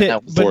didn't Pitt?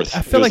 Fourth.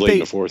 I feel like late in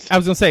the fourth. I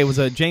was gonna say it was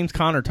a James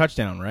Conner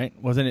touchdown, right?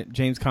 Wasn't it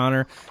James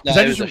Conner? No,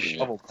 it was a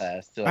shovel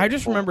pass. I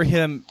just remember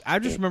him. I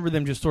just remember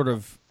them just sort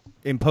of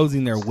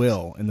imposing their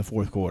will in the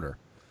fourth quarter.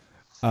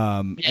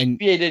 And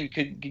UVA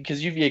didn't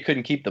because UVA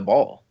couldn't keep the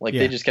ball. Like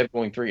they just kept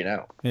going 3 and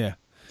out. Yeah.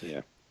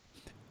 Yeah.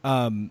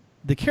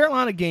 The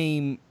Carolina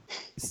game,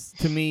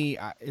 to me,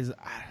 is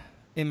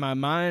in my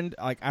mind.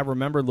 Like I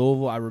remember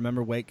Louisville. I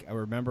remember Wake. I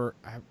even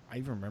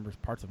remember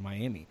parts of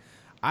Miami.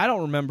 I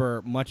don't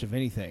remember much of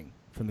anything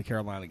from the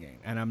Carolina game,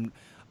 and I'm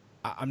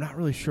not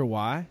really sure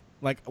why.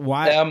 Like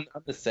why? Yeah, I'm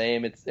the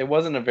same. It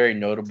wasn't a very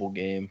notable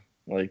game.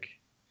 Like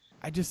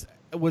I just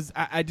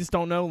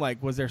don't know.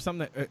 Like, was there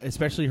something that,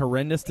 especially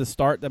horrendous to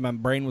start that my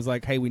brain was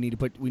like, hey, we need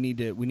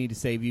to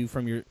save you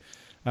from your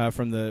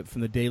from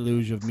the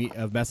deluge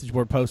of message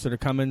board posts that are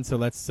coming. So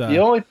let's. The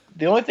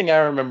only thing I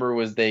remember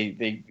was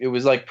it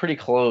was like pretty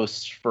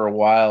close for a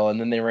while, and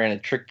then they ran a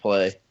trick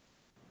play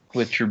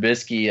with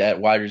Trubisky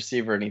at wide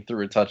receiver, and he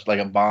threw a touch like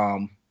a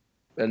bomb,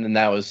 and then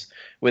that was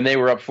when they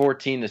were up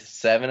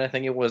 14-7. I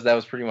think it was. That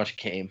was pretty much a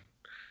game.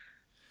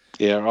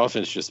 Yeah, our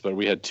offense but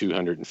we had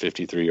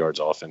 253 yards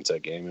offense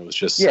that game. It was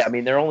just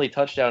their only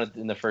touchdown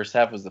in the first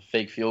half was the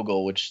fake field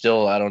goal, which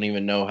still I don't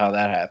even know how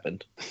that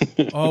happened.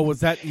 Oh,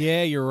 was that?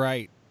 Yeah, you're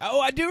right. Oh,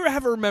 I do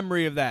have a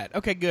memory of that.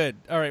 Okay, good.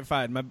 All right,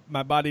 fine.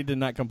 My body did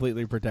not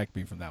completely protect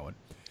me from that one.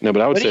 No,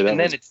 but I would say that. And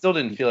then it still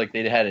didn't feel like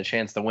they had a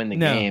chance to win the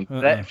game.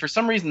 For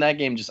some reason, that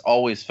game just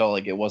always felt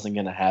like it wasn't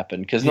going to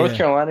happen because North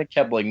Carolina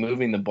kept like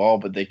moving the ball,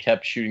 but they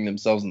kept shooting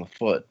themselves in the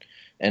foot,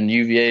 and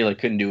UVA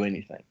couldn't do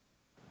anything.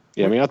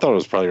 Yeah, I thought it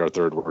was probably our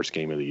 3rd worst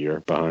game of the year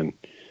behind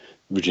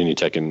Virginia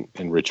Tech and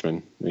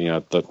Richmond.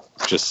 I thought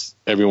just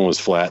everyone was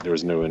flat. There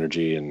was no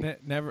energy, and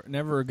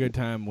never a good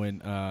time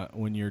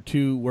when your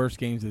 2 worst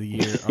games of the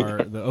year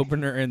are the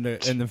opener and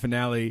the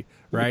finale,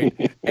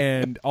 right?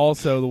 And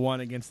also the one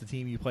against the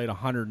team you played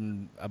 100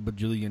 and a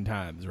bajillion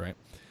times, right?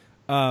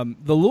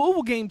 The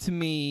Louisville game to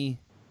me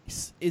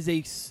is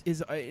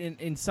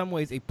in some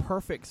ways a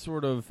perfect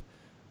sort of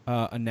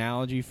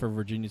analogy for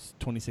Virginia's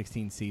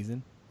 2016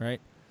 season,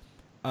 right?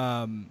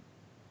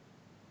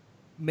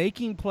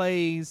 Making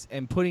plays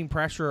and putting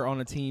pressure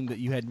on a team that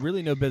you had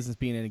really no business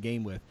being in a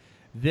game with,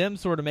 them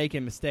sort of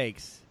making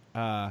mistakes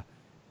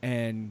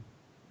and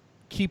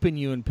keeping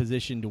you in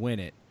position to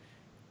win it.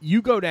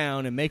 You go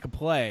down and make a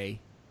play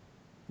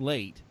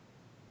late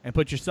and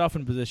put yourself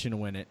in position to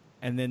win it,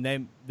 and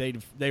then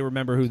they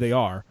remember who they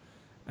are,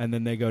 and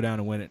then they go down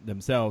and win it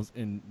themselves.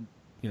 And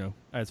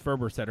as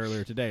Ferber said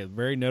earlier today,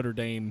 very Notre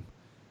Dame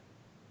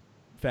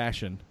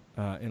fashion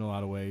in a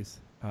lot of ways.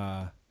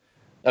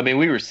 We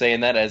were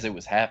saying that as it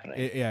was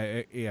happening.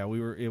 Yeah. We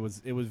were. It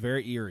was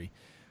very eerie.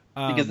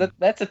 Because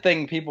that's the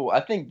thing. I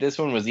think this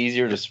one was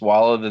easier to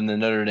swallow than the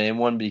Notre Dame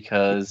one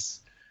because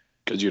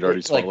Because you'd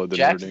already swallowed the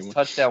Notre Dame Jackson's one.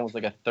 touchdown was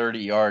like a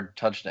 30-yard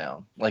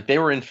touchdown. Like, they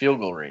were in field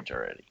goal range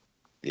already.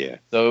 Yeah.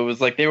 So it was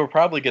like they were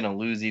probably going to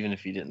lose even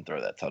if he didn't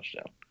throw that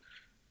touchdown.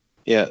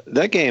 Yeah,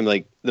 that game,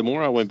 like, the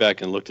more I went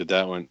back and looked at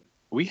that one,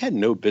 we had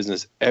no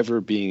business ever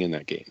being in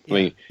that game. Yeah.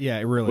 I mean,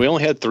 it really. we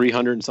only had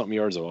 300 and something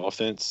yards of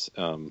offense.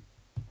 The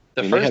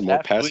they first had more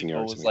half passing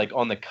Louisville yards. was like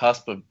on the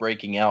cusp of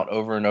breaking out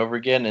over and over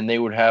again, and they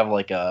would have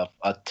like a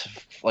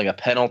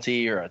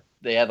penalty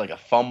they had like a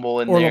fumble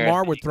in or there.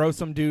 Lamar would throw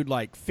some dude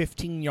like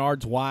 15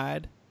 yards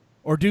wide,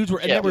 or dudes were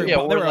there were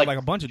or like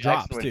a bunch of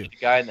Jackson drops would too. hit the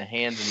guy in the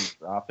hands and he'd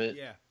drop it.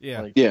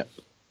 Yeah. Like, Yeah,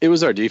 it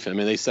was our defense. I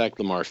mean, they sacked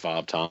Lamar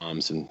 5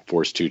 times and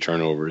forced 2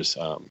 turnovers.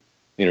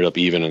 Ended up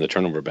even in the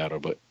turnover battle,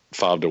 but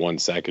 5-1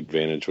 sack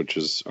advantage, which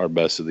was our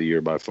best of the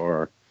year by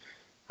far.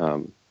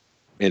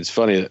 It's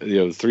funny,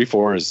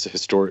 3-4 is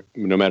historic.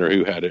 No matter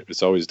who had it,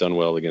 it's always done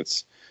well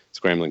against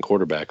scrambling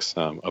quarterbacks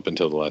up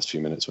until the last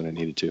few minutes when it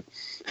needed to.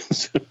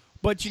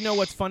 But you know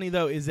what's funny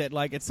though is that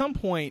like at some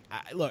point,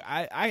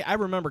 I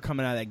remember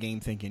coming out of that game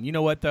thinking, you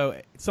know what though,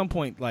 at some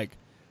point like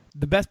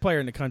the best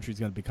player in the country is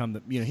going to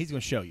become he's going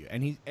to show you,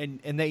 and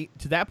they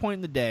to that point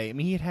in the day, I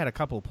mean he had a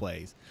couple of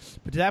plays,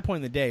 but to that point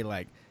in the day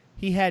like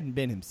he hadn't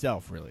been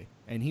himself really,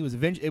 and he was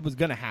it was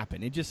going to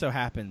happen. It just so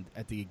happened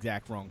at the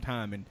exact wrong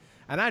time, and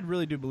I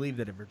really do believe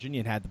that if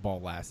Virginia had the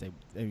ball last,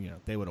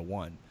 they would have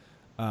won.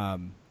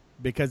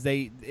 Because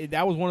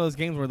that was one of those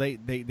games where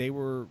they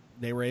were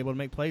able to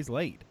make plays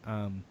late.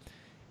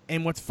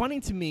 And what's funny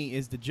to me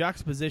is the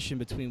juxtaposition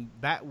between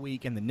that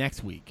week and the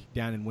next week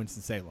down in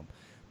Winston-Salem,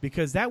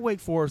 because that Wake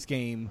Forest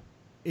game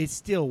is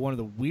still one of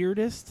the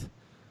weirdest.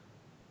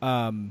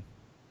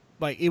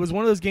 Like it was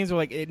one of those games where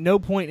like at no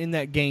point in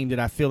that game did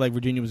I feel like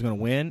Virginia was going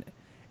to win,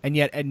 and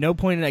yet at no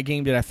point in that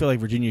game did I feel like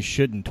Virginia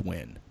shouldn't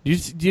win. Do you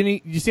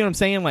see what I'm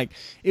saying? Like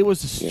it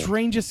was the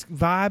strangest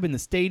vibe in the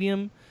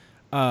stadium.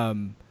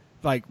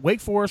 Like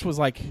Wake Forest was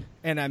like,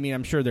 and I mean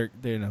I'm sure they're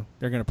going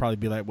to probably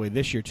be that way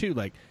this year too.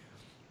 Like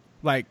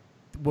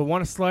we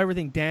want to slow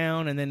everything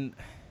down, and then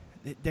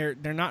they're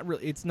not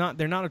really.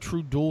 They're not a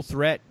true dual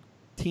threat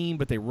team,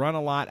 but they run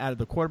a lot out of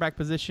the quarterback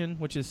position,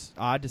 which is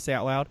odd to say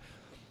out loud.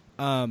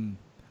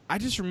 I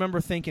just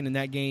remember thinking in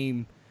that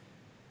game,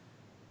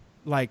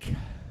 like,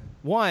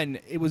 one,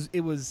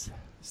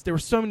 there were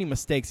so many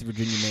mistakes that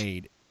Virginia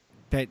made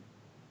that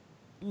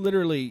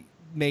literally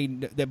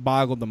that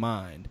boggled the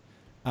mind.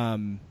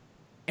 And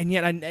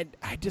yet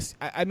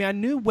I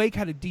knew Wake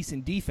had a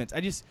decent defense.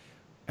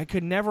 I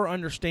could never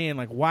understand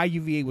like why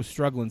UVA was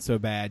struggling so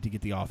bad to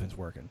get the offense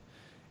working.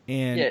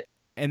 And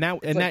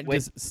that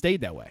just stayed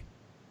that way.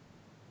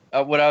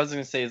 What I was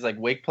going to say is like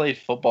Wake played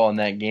football in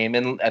that game,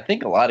 and I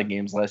think a lot of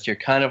games last year,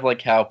 kind of like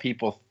how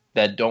people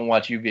that don't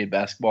watch UVA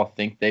basketball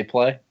think they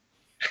play.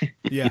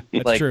 Yeah,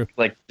 that's true.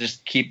 Like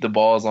just keep the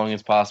ball as long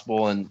as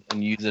possible and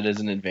use it as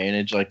an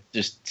advantage. Like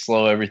just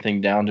slow everything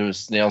down to a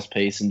snail's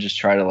pace and just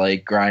try to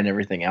like grind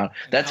everything out.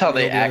 That's how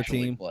they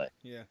actually play.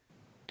 Yeah,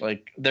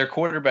 like their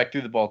quarterback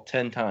threw the ball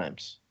 10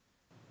 times.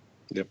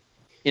 Yep.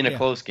 In a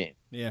close game.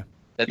 Yeah.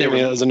 That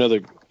was another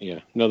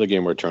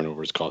game where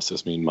turnovers cost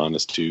us. I mean,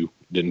 -2,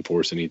 didn't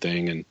force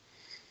anything, and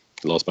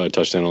lost by a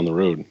touchdown on the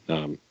road.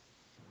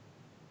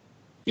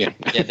 They got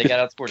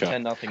outscored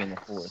 10-0 in the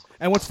fourth.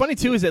 And what's funny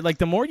too is that like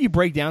the more you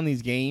break down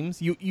these games,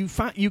 you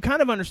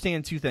kind of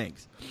understand two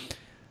things.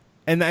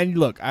 And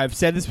look, I've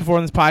said this before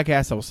on this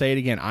podcast. I will say it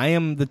again. I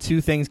am the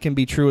two things can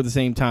be true at the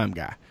same time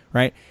guy.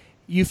 Right?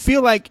 You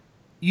feel like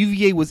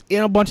UVA was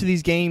in a bunch of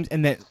these games,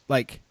 and that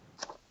like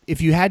if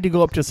you had to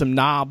go up to some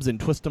knobs and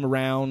twist them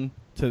around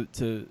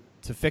to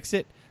fix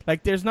it,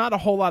 like there's not a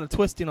whole lot of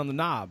twisting on the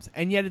knobs,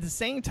 and yet at the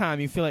same time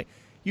you feel like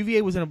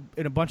UVA was in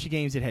a bunch of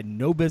games it had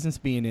no business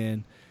being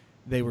in.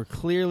 They were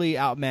clearly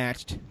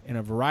outmatched in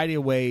a variety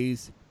of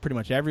ways pretty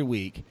much every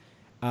week.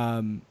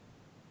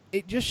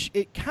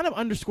 It kind of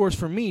underscores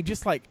for me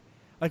just like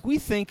we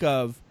think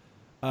of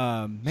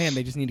man,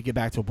 they just need to get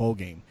back to a bowl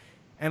game,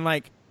 and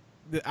like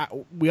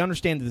we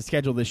understand that the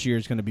schedule this year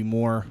is going to be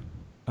more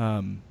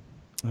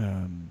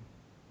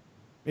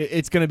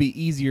it's going to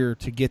be easier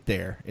to get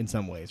there in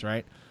some ways,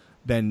 right,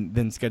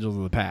 than schedules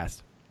of the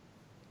past.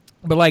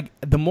 But like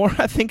the more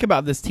I think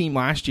about this team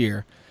last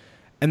year,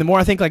 and the more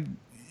I think like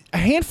a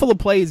handful of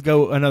plays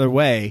go another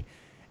way,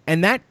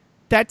 and that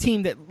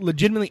team that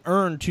legitimately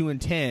earned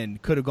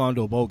 2-10 could have gone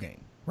to a bowl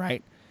game,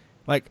 right?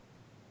 Like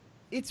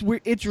it's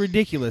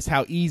ridiculous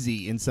how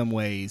easy in some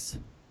ways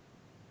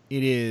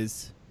it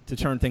is to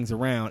turn things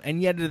around,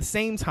 and yet at the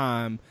same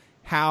time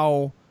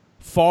how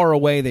far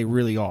away they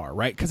really are,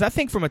 right? Because I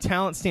think from a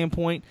talent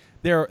standpoint,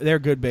 they're a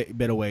good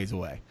bit of ways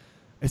away,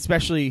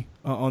 especially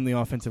on the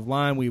offensive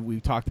line.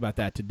 We've talked about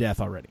that to death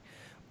already.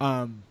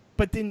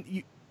 But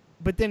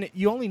then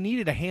you only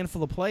needed a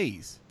handful of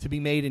plays to be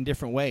made in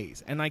different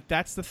ways, and like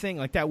that's the thing.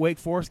 Like that Wake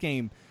Forest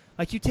game,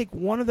 like you take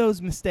one of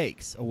those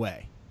mistakes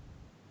away,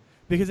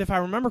 because if I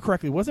remember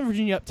correctly, wasn't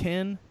Virginia up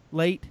 10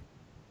 late?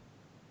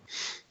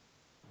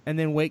 And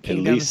then Wake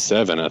came down. At least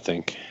 7, I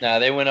think. No,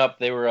 they went up.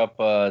 They were up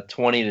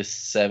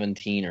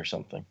 20-17 or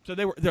something. So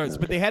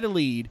but they had a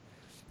lead.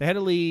 They had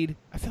a lead.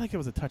 I feel like it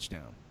was a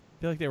touchdown.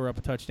 feel like they were up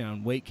a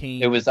touchdown. Wake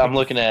came. It was. I'm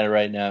looking at it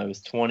right now. It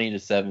was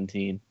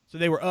 20-17. So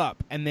they were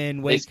up, and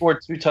then Wake. They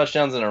scored 2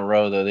 touchdowns in a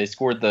row, though. They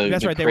scored the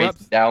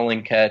crazy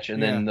Dowling catch,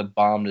 and then the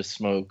bomb to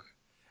Smoke.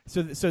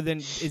 So then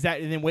is that?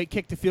 And then Wake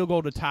kicked a field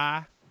goal to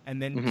tie,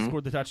 and then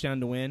scored the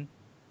touchdown to win.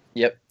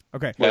 Yep.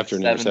 Okay. After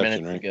an 7 interception,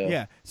 minutes right? ago.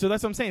 Yeah. So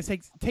that's what I'm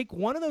saying. Take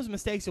one of those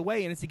mistakes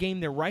away, and it's a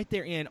game they're right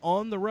there in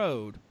on the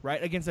road,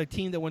 right, against a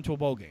team that went to a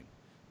bowl game.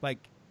 Like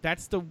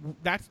that's the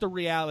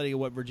reality of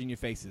what Virginia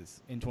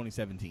faces in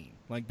 2017.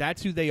 Like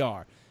that's who they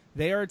are.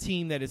 They are a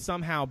team that is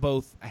somehow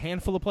both a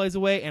handful of plays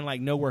away and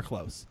like nowhere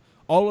close,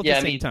 all at the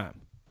same time.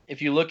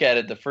 If you look at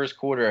it, the first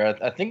quarter,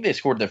 I think they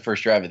scored their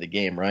first drive of the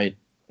game, right?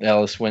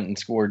 Ellis went and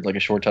scored like a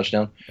short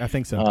touchdown. I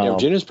think so. Yeah,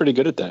 Virginia's pretty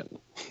good at that.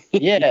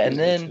 Yeah, and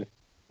then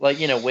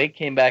Wake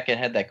came back and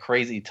had that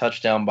crazy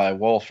touchdown by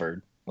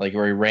Wolford, like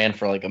where he ran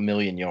for like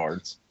 1,000,000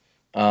 yards.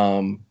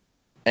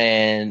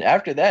 And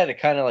after that, it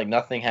kind of like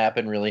nothing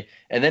happened really.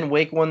 And then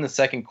Wake won the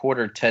second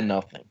quarter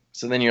 10-0.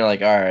 So then you're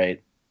like, all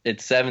right,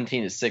 it's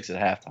 17-6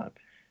 at halftime.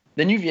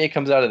 Then UVA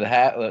comes out of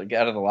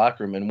the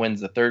locker room and wins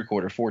the third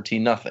quarter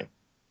 14-0,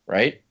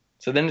 right?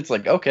 So then it's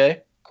like,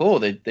 okay, cool.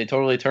 They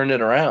totally turned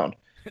it around.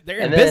 They're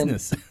in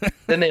business.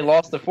 Then they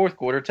lost the fourth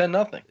quarter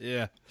 10-0.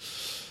 Yeah.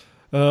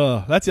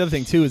 That's the other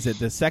thing too, is that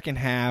the second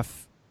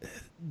half,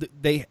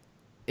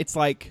 it's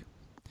like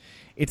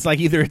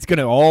either it's going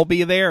to all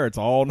be there or it's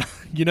all,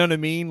 you know what I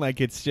mean? Like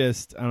it's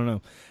just, I don't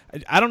know.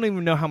 I don't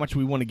even know how much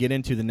we want to get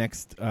into the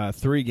next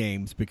 3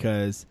 games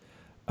because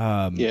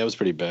it was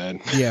pretty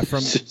bad. Yeah,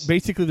 from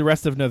basically the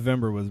rest of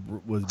November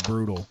was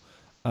brutal.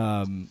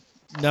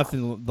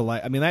 Nothing the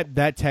like. I mean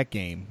that Tech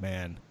game,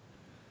 man.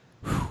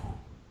 Whew.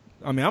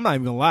 I mean, I'm not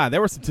even gonna lie.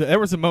 There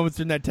were some moments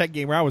in that Tech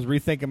game where I was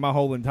rethinking my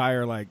whole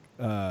entire like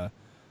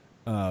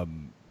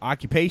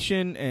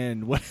occupation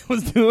and what I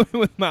was doing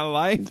with my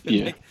life.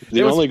 Yeah. Like,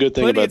 the only good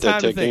thing about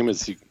that Tech game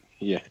is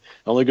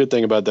only good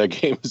thing about that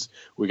game is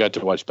we got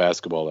to watch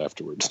basketball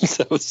afterwards.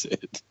 That was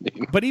it.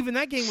 But even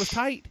that game was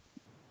tight.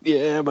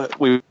 Yeah, but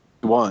we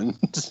won.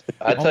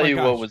 I tell you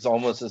what was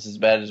almost as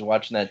bad as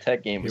watching that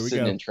Tech game was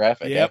sitting in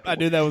traffic. Yep, afterwards. I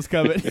knew that was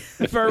coming.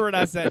 Ferber and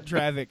I sat in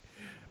traffic.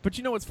 But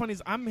you know what's funny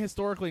is I'm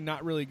historically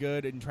not really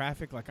good in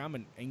traffic. Like I'm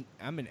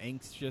an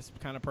anxious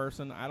kind of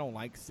person. I don't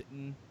like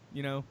sitting.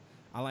 You know,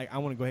 I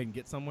want to go ahead and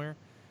get somewhere.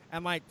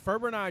 And like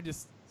Ferber and I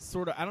just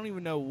sort of, I don't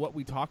even know what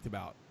we talked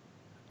about.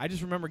 I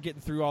just remember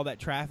getting through all that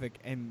traffic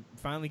and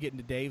finally getting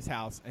to Dave's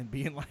house and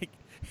being like,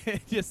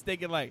 just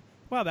thinking like,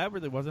 wow, that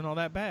really wasn't all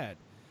that bad.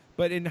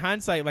 But in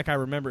hindsight, like I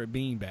remember it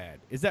being bad.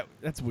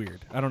 That's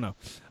weird? I don't know.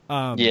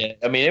 Yeah,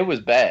 I mean it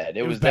was bad.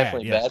 It was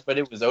definitely bad, bad, but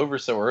it was over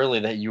so early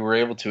that you were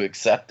able to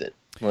accept it.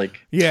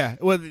 Like yeah,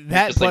 well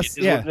that plus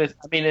I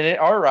mean, in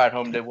our ride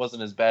home, it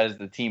wasn't as bad as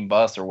the team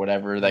bus or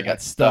whatever that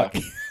got stuck.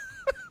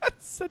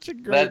 That's such a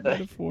great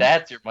metaphor.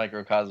 That's your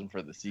microcosm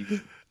for the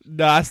season.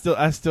 No, I still.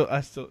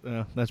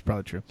 That's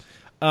probably true.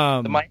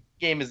 The Miami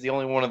game is the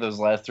only one of those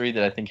last 3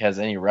 that I think has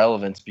any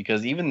relevance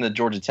because even the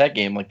Georgia Tech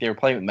game, like they were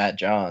playing with Matt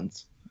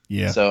Johns.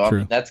 Yeah, so true.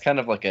 I mean, that's kind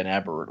of like an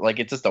aberrant. Like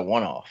it's just a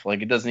one-off.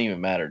 Like it doesn't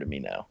even matter to me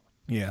now.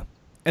 Yeah,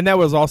 and that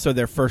was also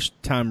their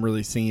first time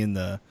really seeing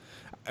the.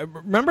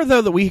 Remember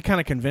though that we kind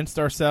of convinced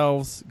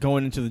ourselves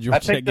going into the Georgia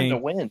Tech game to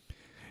win.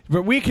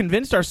 But we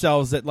convinced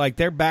ourselves that like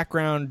their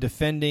background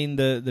defending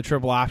the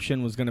triple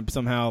option was going to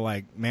somehow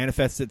like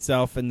manifest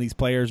itself in these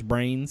players'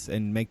 brains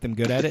and make them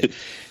good at it.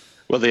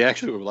 Well, they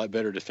actually were a lot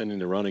better defending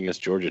the run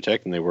against Georgia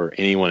Tech than they were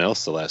anyone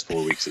else the last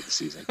 4 weeks of the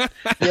season.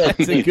 Yeah,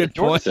 it's a good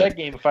Georgia point. Tech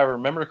game, if I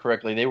remember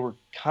correctly, they were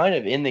kind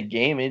of in the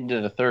game into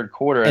the third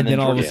quarter, and then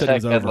all of a Georgia sudden it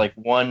Tech was had over. like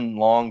one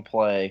long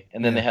play,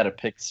 and then they had a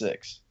pick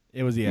 6.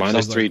 It was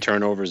minus 3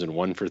 turnovers and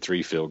 1 for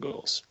 3 field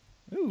goals.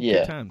 Ooh, Yeah.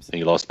 good times. And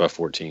you lost by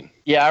 14.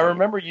 Yeah, I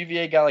remember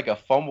UVA got like a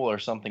fumble or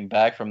something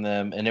back from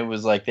them, and it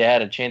was like they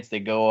had a chance to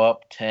go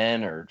up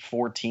 10 or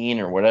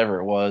 14 or whatever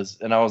it was,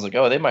 and I was like,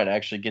 oh, they might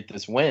actually get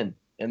this win.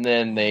 And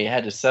then they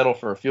had to settle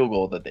for a field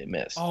goal that they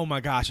missed. Oh my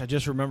gosh! I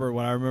just remember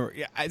what I remember.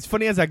 Yeah, it's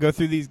funny as I go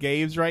through these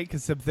games, right?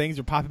 Because some things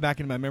are popping back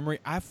into my memory.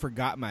 I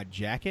forgot my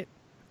jacket.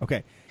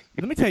 Okay,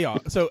 let me tell y'all.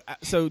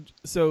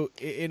 So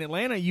in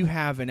Atlanta, you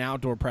have an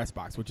outdoor press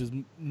box, which is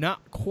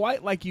not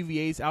quite like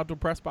UVA's outdoor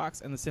press box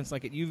in the sense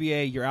like at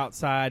UVA you're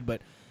outside,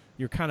 but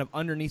you're kind of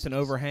underneath an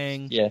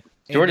overhang. Yeah, and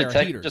Georgia there are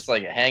Tech heaters. just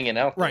like hanging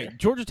out there. Right,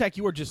 Georgia Tech,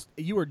 you were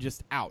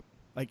just out.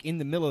 Like in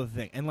the middle of the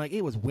thing, and like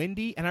it was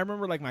windy, and I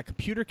remember like my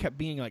computer kept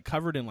being like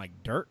covered in like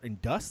dirt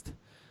and dust,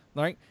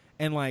 right?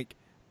 And like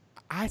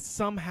I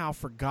somehow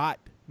forgot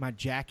my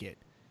jacket.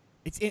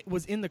 It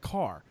was in the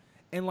car,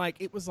 and like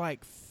it was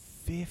like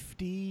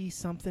 50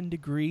 something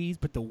degrees,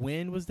 but the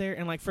wind was there,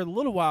 and like for a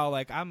little while,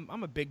 like I'm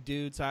a big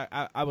dude, so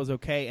I was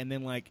okay, and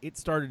then like it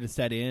started to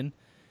set in,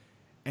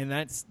 and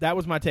that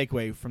was my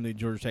takeaway from the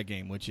Georgia Tech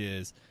game, which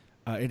is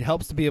it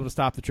helps to be able to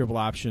stop the triple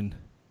option,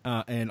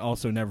 and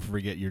also never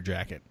forget your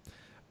jacket.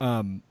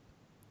 I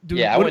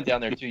went down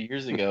there 2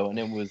 years ago, and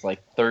it was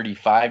like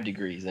 35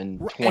 degrees and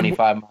 25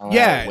 mile an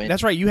hour wind.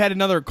 That's right. You had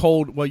another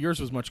cold. Well, yours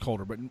was much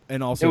colder, but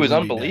and also it was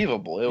windy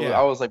unbelievable. day.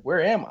 I was like,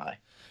 where am I?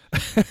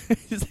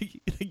 It's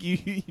like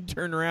you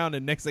turn around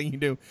and next thing you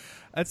do,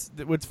 that's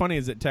what's funny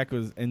is that Tech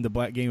was in the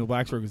game of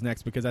Blacksburg was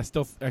next because I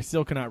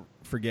still cannot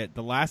forget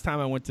the last time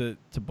I went to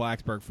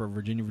Blacksburg for a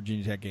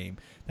Virginia Tech game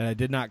that I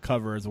did not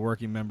cover as a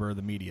working member of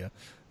the media,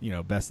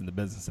 best in the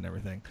business and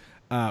everything,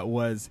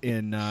 was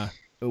in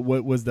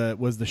what was the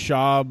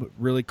Schaub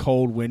really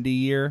cold windy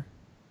year.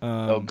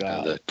 Oh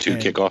God, the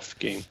kickoff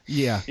game.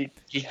 Yeah,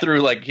 he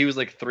threw he was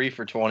 3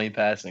 for 20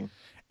 passing.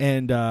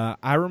 And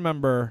I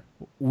remember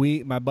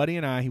my buddy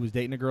and I, he was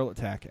dating a girl at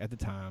Tech at the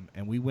time,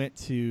 and we went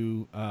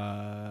to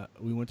a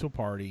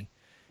party,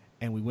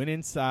 and we went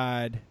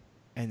inside,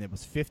 and it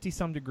was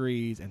 50-some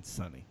degrees and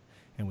sunny,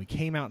 and we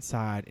came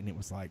outside, and it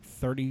was like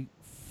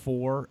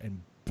 34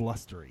 and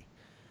blustery,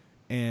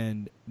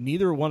 and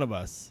neither one of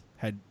us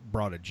had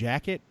brought a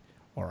jacket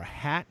or a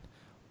hat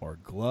or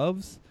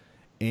gloves.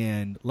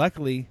 And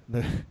luckily,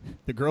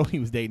 the girl he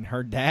was dating,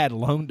 her dad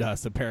loaned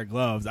us a pair of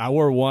gloves. I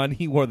wore one,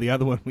 he wore the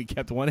other one. We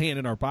kept one hand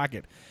in our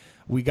pocket.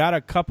 We got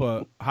a cup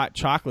of hot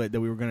chocolate that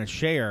we were going to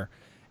share,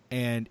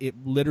 and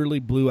it literally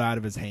blew out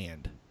of his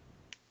hand,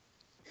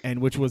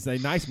 and which was a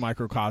nice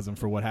microcosm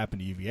for what happened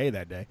to UVA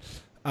that day.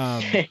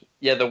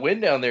 Yeah, the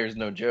wind down there is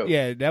no joke.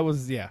 Yeah, that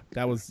was.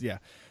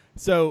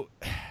 So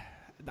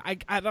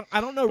I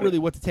don't know really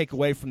what to take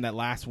away from that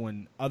last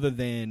one other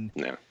than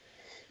no.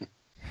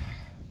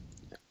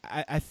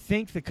 I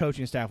think the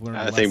coaching staff learned.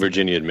 I think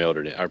Virginia had mailed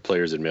it in. Our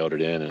players had mailed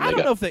it in, and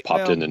they got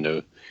popped in the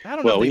nose.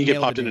 Well, when you get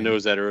popped in the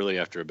nose that early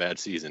after a bad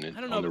season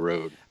on the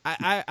road.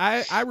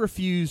 I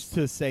refuse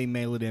to say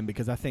mail it in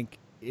because I think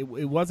it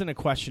wasn't a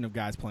question of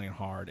guys playing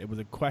hard. It was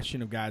a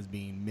question of guys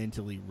being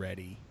mentally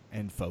ready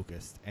and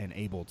focused and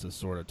able to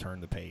sort of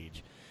turn the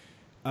page.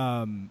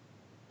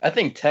 I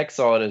think Tech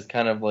saw it as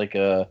kind of like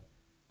a.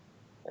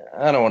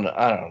 I don't know.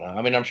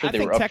 I mean, I'm sure they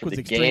were up for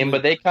the game,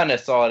 but they kind of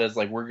saw it as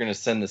we're going to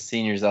send the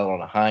seniors out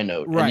on a high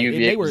note. Right. And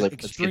UVA was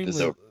let's get this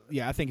over.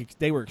 Yeah, I think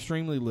they were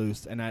extremely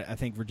loose, and I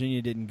think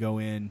Virginia didn't go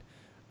in.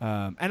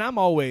 And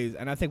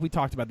I think we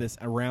talked about this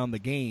around the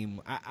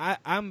game. I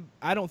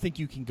don't think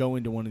you can go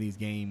into one of these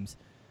games,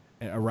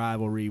 a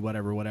rivalry,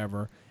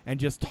 whatever, and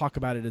just talk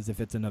about it as if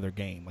it's another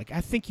game.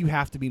 I think you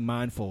have to be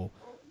mindful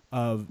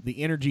of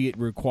the energy it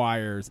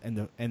requires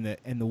and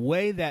the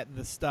way that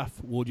the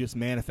stuff will just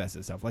manifest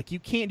itself. You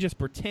can't just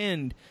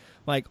pretend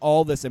like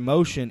all this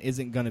emotion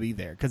isn't going to be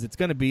there, because it's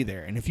going to be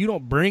there. And if you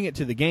don't bring it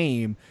to the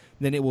game,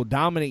 then it will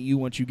dominate you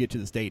once you get to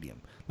the stadium.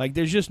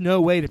 There's just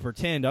no way to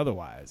pretend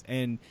otherwise.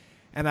 And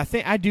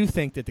I do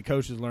think that the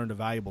coaches learned a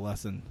valuable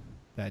lesson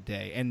that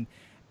day. And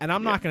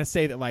I'm not going to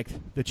say that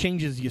the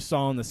changes you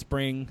saw in the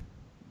spring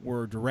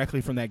were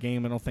directly from that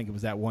game. I don't think it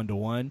was that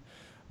 1-to-1.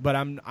 But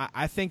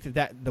I think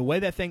that the way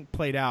that thing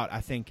played out,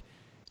 I think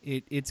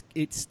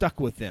it stuck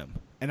with them.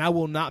 And I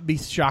will not be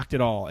shocked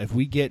at all if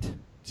we get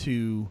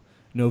to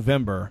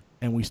November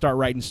and we start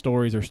writing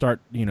stories or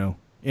start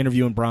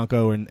interviewing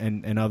Bronco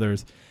and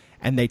others,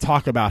 and they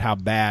talk about how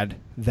bad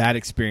that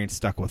experience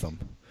stuck with them.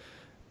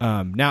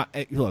 Now,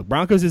 look,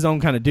 Bronco's his own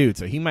kind of dude,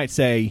 so he might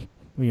say,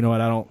 well, you know what,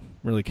 I don't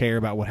really care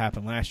about what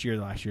happened last year.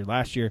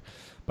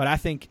 But I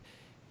think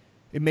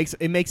it makes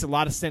a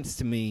lot of sense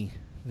to me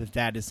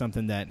that is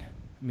something that.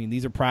 I mean,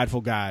 these are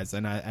prideful guys,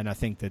 and I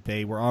think that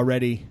they were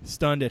already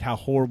stunned at how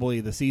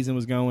horribly the season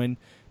was going.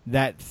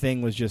 That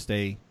thing was just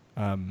a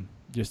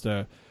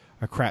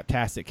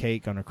craptastic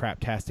cake on a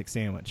craptastic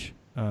sandwich.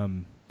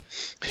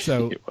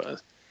 So it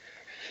was.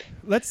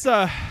 Let's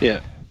yeah.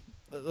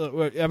 I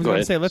was going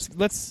to say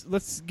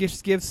let's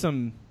just give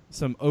some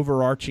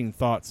overarching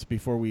thoughts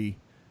before we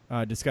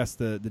discuss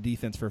the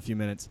defense for a few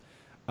minutes.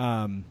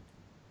 Or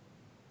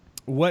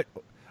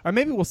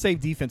maybe we'll save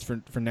defense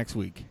for next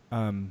week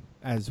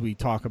as we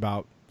talk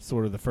about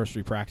sort of the first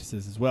 3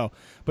 practices as well.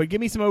 But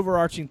give me some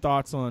overarching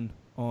thoughts on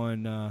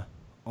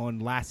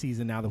last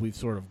season now that we've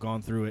sort of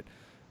gone through it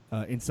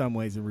in some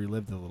ways and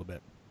relived it a little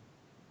bit.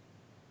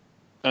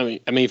 I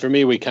mean, for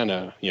me, we kind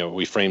of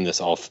we framed this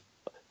off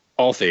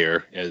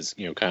air as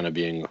kind of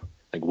being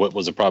what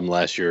was the problem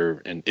last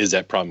year, and is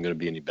that problem going to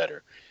be any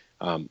better?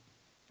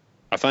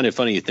 I find it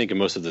funny. You think of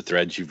most of the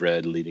threads you've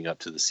read leading up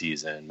to the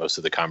season, most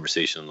of the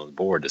conversation on the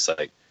board, it's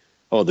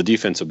oh, the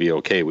defense will be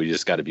okay. We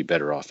just got to be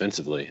better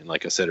offensively. And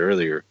like I said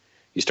earlier,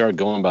 you start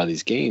going by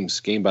these games,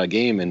 game by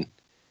game, and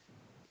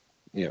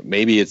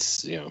maybe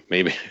it's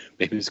maybe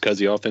it's because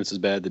the offense is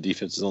bad, the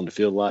defense is on the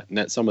field a lot,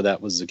 and some of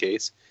that was the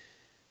case.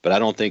 But I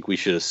don't think we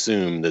should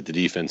assume that the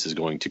defense is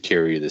going to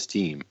carry this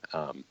team.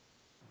 I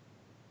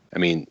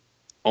mean,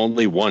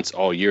 only once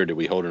all year did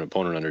we hold an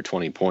opponent under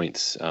 20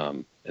 points,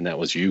 and that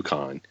was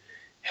UConn.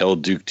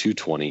 Held Duke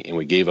 220, and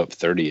we gave up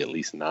 30 at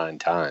least 9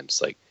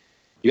 times.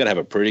 You got to have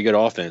a pretty good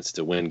offense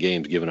to win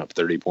games giving up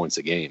 30 points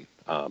a game.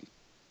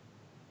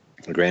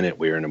 Granted,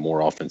 we're in a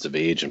more offensive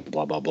age and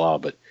blah, blah, blah,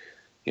 but,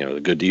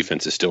 the good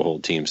defenses still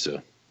hold teams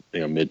to,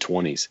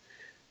 mid-20s.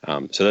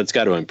 So that's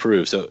got to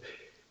improve. So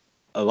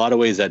a lot of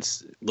ways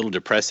that's a little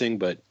depressing,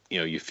 but,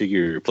 you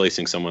figure you're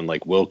replacing someone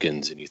like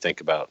Wilkins and you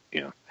think about,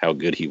 how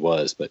good he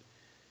was. But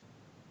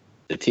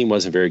the team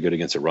wasn't very good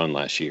against a run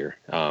last year.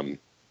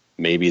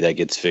 maybe that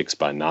gets fixed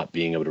by not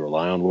being able to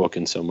rely on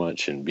Wilkins so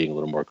much and being a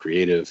little more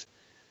creative.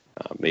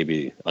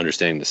 Maybe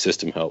understanding the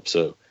system helps.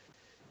 So,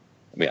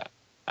 I mean,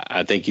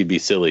 I think you'd be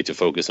silly to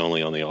focus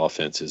only on the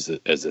offense as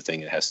the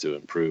thing that has to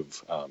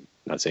improve.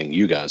 Not saying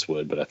you guys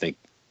would, but I think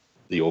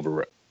the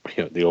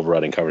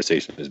overriding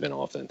conversation has been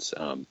offense.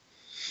 And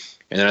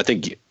then I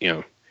think,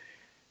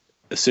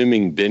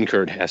 assuming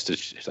Benkert has to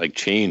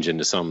change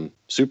into some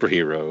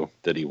superhero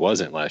that he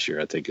wasn't last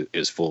year, I think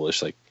is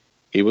foolish. Like,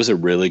 he was a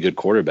really good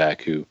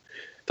quarterback who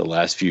the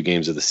last few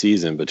games of the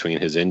season, between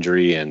his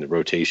injury and the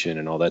rotation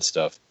and all that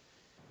stuff,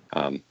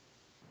 I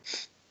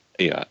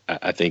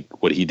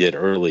think what he did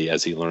early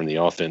as he learned the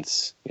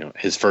offense,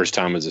 his first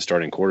time as a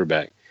starting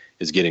quarterback,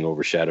 is getting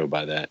overshadowed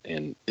by that,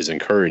 and is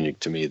encouraging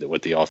to me that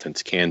what the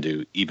offense can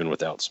do even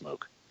without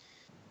Smoke.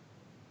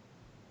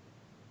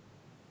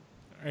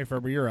 All right,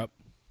 Ferber, you're up.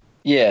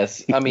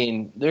 Yes, I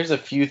mean, there's a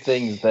few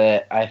things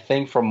that I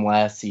think from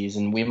last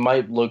season we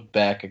might look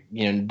back,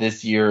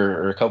 this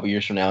year or a couple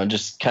years from now and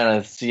just kind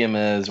of see them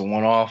as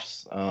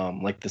one-offs,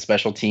 like the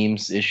special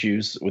teams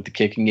issues with the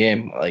kicking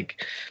game.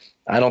 Like,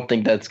 I don't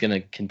think that's going to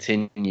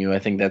continue. I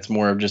think that's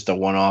more of just a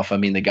one-off. I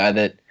mean, the guy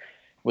that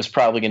was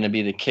probably going to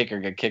be the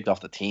kicker got kicked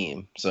off the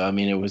team. So, I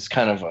mean, it was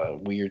kind of a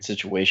weird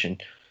situation.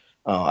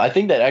 I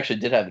think that actually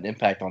did have an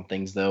impact on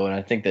things, though, and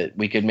I think that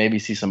we could maybe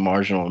see some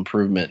marginal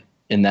improvement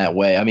in that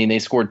way. I mean, they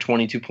scored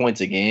 22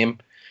 points a game.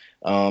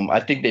 I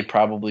think they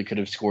probably could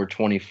have scored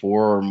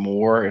 24 or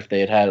more if they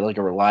had had like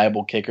a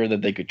reliable kicker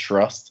that they could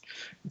trust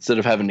instead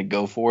of having to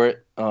go for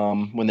it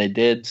when they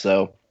did.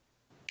 So,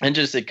 and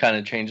just it kind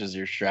of changes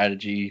your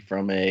strategy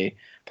from a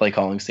play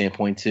calling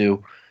standpoint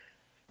too.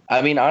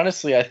 I mean,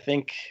 honestly, I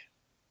think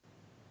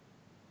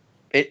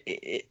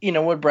it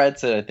what Brad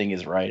said, I think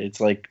is right. It's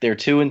like they're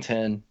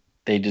 2-10.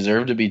 They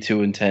deserve to be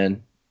 2-10.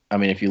 I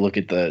mean, if you look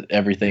at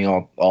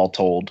everything all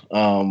told.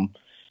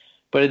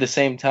 But at the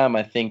same time,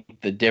 I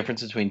think the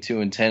difference between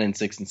 2-10 and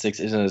 6-6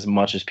 isn't as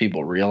much as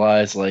people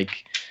realize.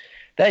 Like,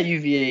 that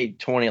UVA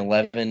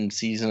 2011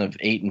 season of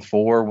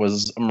 8-4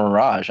 was a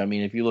mirage. I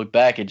mean, if you look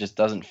back, it just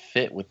doesn't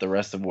fit with the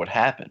rest of what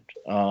happened.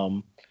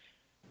 And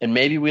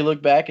maybe we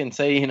look back and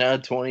say,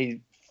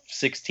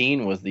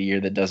 2016 was the year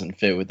that doesn't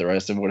fit with the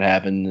rest of what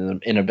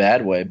happened in a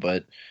bad way.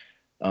 But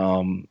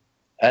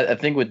I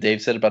think what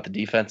Dave said about the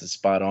defense is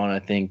spot on. I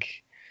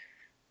think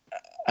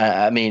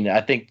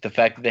the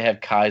fact that they have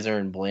Kaiser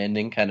and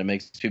Blanding kind of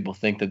makes people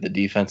think that the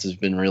defense has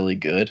been really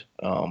good.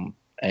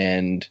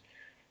 And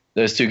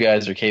those two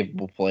guys are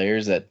capable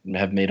players that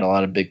have made a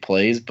lot of big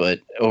plays. But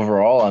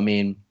overall, I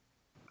mean,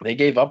 they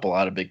gave up a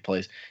lot of big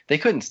plays. They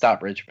couldn't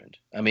stop Richmond.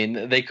 I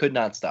mean, they could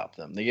not stop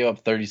them. They gave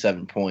up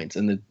 37 points,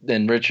 and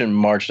then Richmond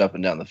marched up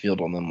and down the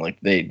field on them like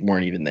they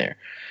weren't even there.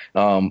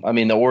 I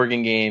mean, the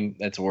Oregon game,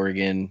 that's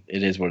Oregon.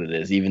 It is what it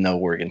is, even though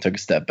Oregon took a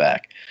step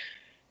back.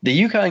 The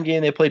UConn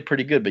game, they played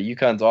pretty good, but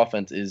UConn's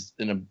offense is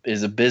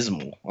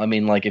abysmal. I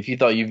mean, like, if you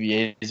thought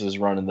UVA's was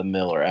running the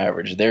mill or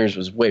average, theirs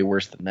was way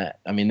worse than that.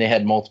 I mean, they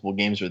had multiple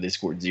games where they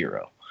scored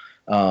 0.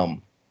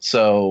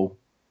 So,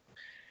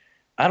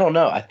 I don't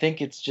know. I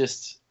think it's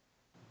just,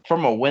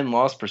 from a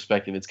win-loss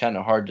perspective, it's kind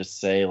of hard to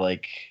say,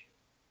 like,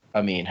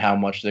 I mean, how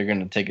much they're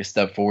going to take a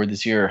step forward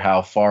this year or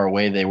how far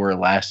away they were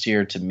last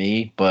year to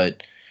me,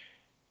 but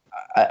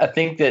I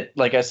think that,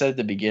 like I said at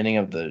the beginning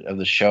of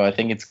the show, I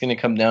think it's going to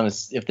come down to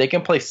if they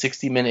can play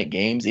 60-minute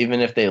games,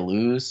 even if they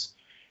lose,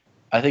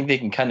 I think they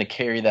can kind of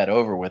carry that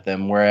over with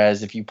them.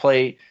 Whereas if you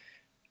play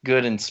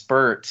good in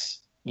spurts,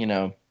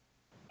 the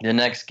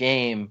next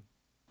game,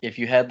 if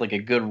you had like a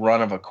good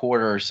run of a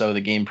quarter or so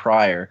the game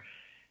prior,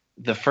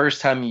 the first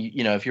time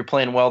if you're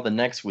playing well the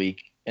next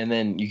week and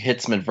then you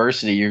hit some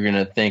adversity, you're going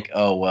to think,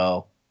 oh,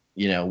 well,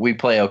 we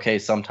play okay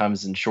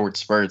sometimes in short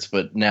spurts,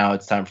 but now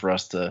it's time for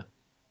us to,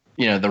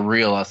 the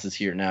real us is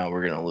here now.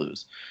 We're going to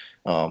lose.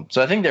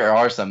 So I think there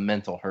are some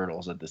mental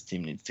hurdles that this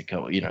team needs to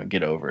go,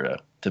 get over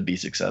to be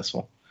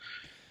successful.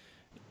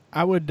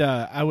 I would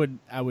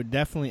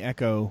definitely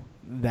echo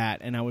that,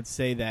 and I would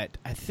say that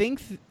I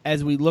think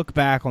as we look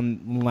back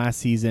on last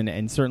season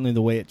and certainly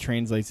the way it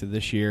translates to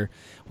this year,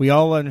 we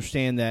all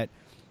understand that,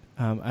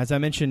 as I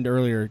mentioned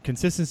earlier,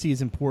 consistency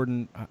is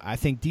important. I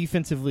think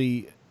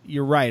defensively,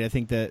 you're right. I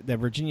think that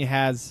Virginia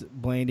has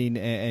Blanding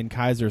and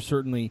Kaiser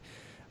certainly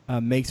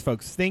makes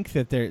folks think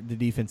that the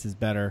defense is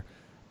better.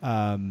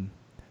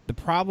 The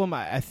problem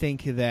I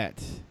think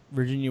that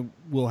Virginia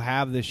will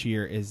have this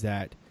year is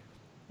that,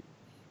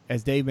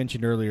 as Dave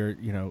mentioned earlier,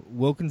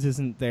 Wilkins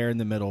isn't there in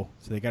the middle,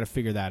 so they got to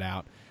figure that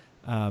out.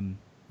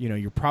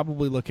 You're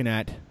probably looking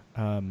at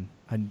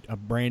a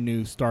brand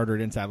new starter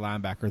at inside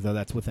linebacker, though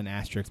that's with an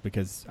asterisk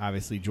because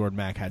obviously Jordan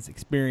Mack has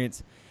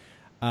experience.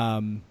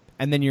 And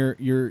then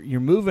you're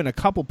moving a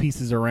couple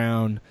pieces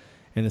around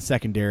in the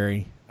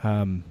secondary.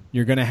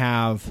 You're going to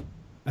have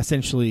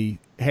essentially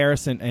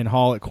Harrison and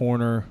Hall at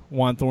corner,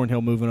 Juan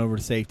Thornhill moving over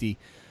to safety.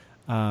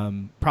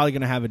 Probably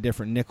going to have a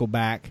different nickel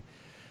back.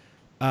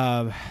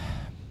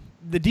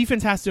 The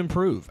defense has to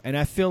improve, and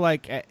I feel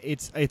like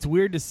it's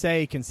weird to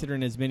say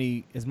considering as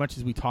much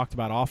as we talked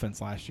about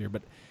offense last year.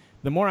 But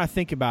the more I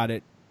think about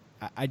it,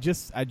 I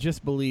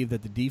just believe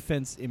that the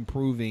defense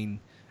improving.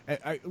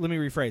 Let me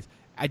rephrase.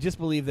 I just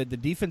believe that the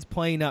defense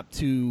playing up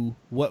to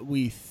what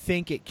we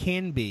think it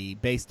can be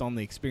based on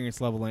the experience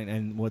level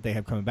and what they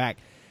have coming back,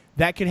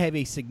 that could have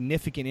a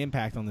significant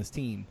impact on this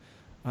team.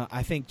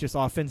 I think just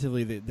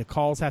offensively, the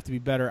calls have to be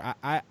better.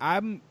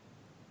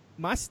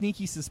 My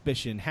sneaky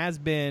suspicion has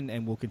been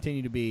and will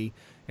continue to be,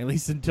 at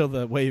least until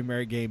the William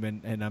Mary game,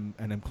 and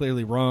I'm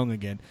clearly wrong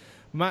again.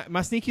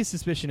 My sneaky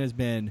suspicion has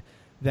been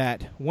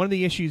that one of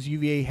the issues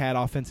UVA had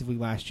offensively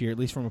last year, at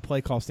least from a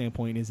play call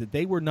standpoint, is that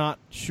they were not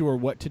sure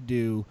what to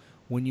do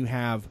when you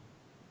have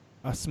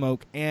a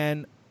Smoke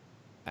and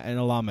an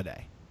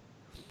Alameda.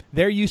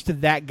 They're used to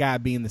that guy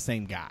being the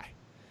same guy.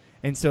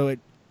 And so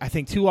I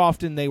think too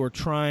often they were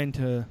trying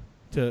to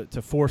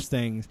force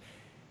things,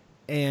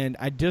 and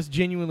I just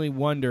genuinely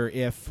wonder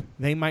if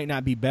they might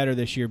not be better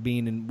this year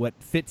being in what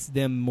fits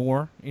them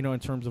more, in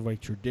terms of like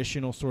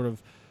traditional sort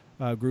of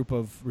group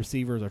of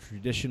receivers or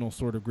traditional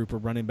sort of group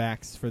of running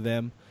backs for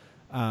them.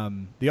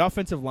 The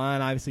offensive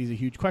line obviously is a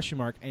huge question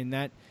mark, and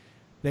that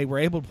they were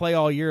able to play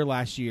all year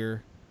last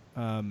year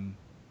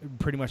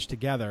pretty much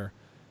together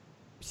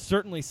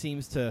certainly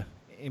seems to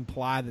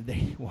imply that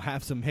they will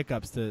have some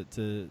hiccups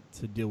to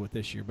deal with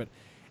this year. But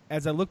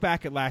as I look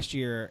back at last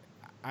year,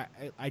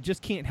 I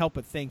just can't help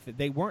but think that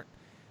they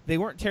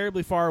weren't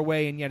terribly far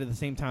away, and yet at the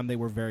same time they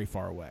were very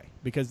far away.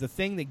 Because the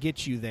thing that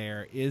gets you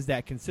there is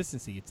that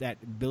consistency. It's that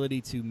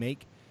ability to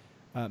make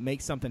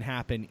something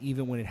happen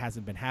even when it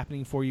hasn't been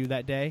happening for you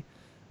that day.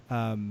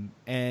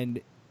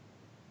 And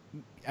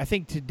I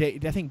think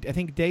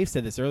Dave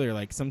said this earlier.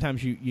 Like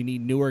sometimes you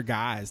need newer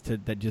guys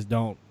that just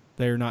don't.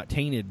 They're not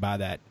tainted by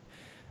that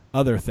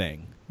other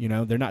thing.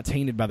 They're not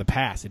tainted by the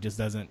past. It just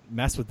doesn't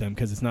mess with them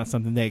because it's not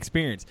something they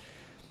experience.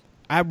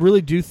 I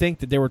really do think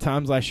that there were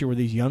times last year where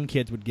these young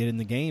kids would get in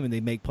the game and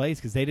they'd make plays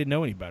because they didn't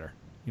know any better.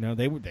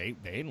 They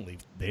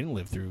didn't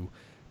live through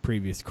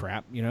previous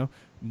crap. A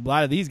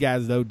lot of these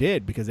guys though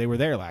did because they were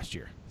there last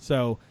year.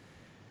 So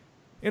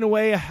in a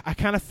way, I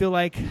kind of feel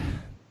like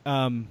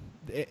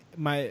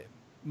my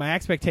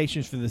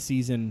expectations for the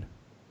season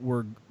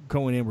were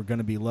going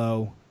to be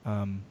low.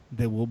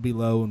 They will be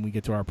low when we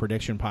get to our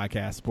prediction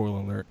podcast. Spoiler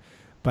alert!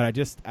 But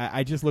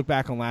I just look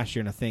back on last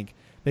year and I think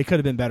they could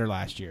have been better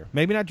last year.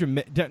 Maybe not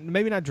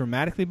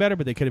dramatically better,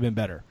 but they could have been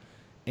better.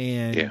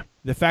 And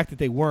the fact that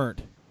they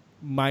weren't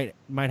might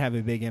have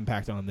a big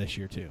impact on them this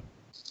year too.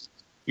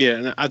 Yeah,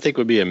 and I think it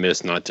would be a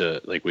miss not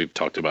to, like we've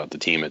talked about the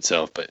team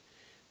itself, but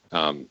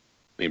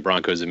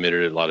Broncos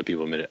admitted it. A lot of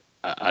people admit it.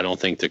 I don't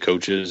think the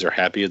coaches are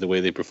happy with the way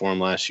they performed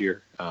last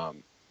year.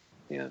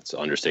 It's an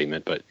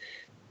understatement, but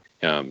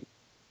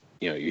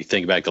you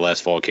think back to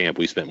last fall camp,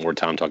 we spent more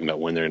time talking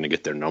about when they're going to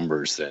get their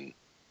numbers than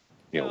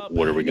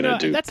what are we going to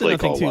do? That's another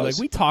thing too. Like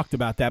we talked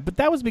about that, but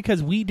that was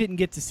because we didn't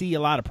get to see a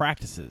lot of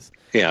practices.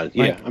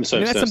 I'm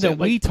sorry. That's something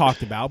we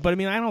talked about, but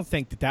I don't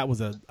think that was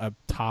a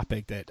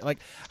topic that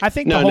I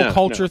think the whole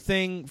culture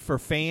thing for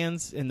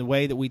fans and the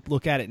way that we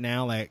look at it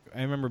now. Like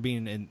I remember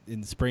being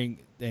in spring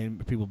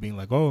and people being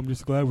like, "Oh, I'm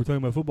just glad we're talking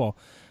about football."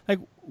 Like,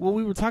 well,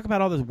 we were talking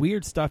about all this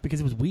weird stuff because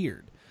it was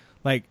weird.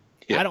 Like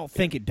I don't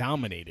think it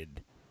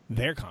dominated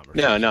their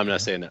conversation. No, I'm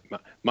not saying that.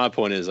 My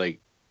point is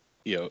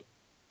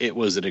it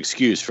was an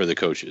excuse for the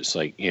coaches.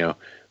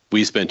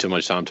 We spent too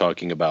much time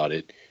talking about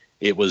it.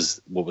 It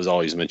was what was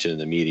always mentioned in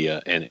the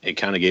media, and it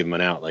kind of gave them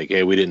an out. Like,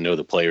 hey, we didn't know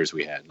the players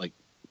we had. Like,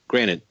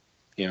 granted,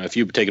 if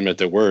you take them at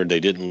their word, they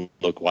didn't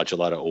watch a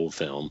lot of old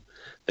film.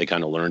 They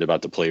kind of learned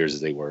about the players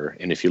as they were.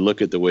 And if you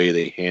look at the way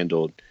they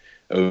handled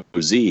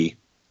OZ,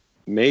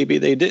 maybe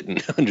they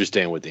didn't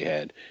understand what they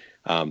had.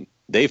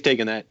 They've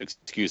taken that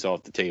excuse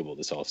off the table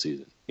this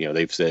offseason.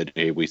 They've said,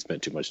 hey, we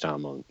spent too much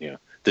time on,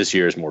 this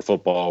year is more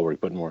football. We're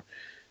putting more.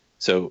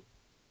 So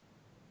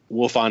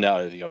we'll find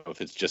out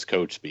if it's just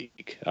coach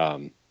speak,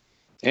 and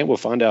we'll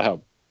find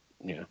out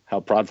how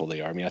prideful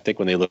they are. I think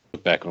when they look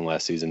back on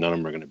last season, none of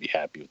them are going to be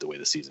happy with the way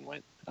the season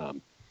went.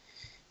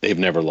 They've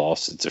never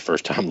lost; it's their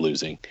first time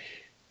losing.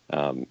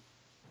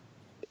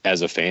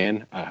 As a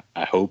fan,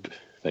 I hope,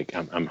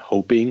 I'm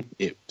hoping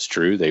it's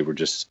true. They were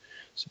just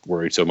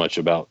worried so much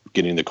about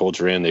getting the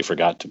culture in, they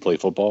forgot to play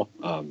football.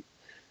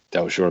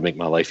 That would sure make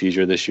my life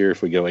easier this year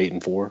if we go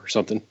 8-4 or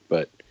something.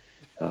 But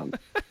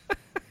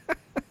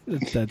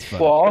that's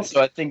funny. Well,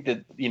 also I think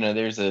that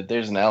there's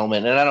an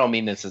element, and I don't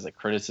mean this as a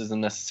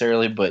criticism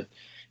necessarily, but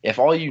if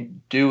all you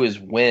do is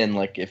win,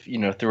 like if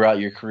throughout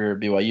your career at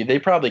BYU, they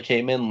probably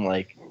came in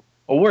like,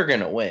 well, we're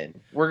gonna win.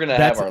 We're gonna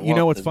have our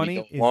what's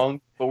funny long,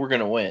 but we're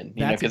gonna win.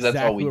 That's because that's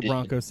all we what did.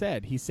 Bronco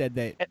said. He said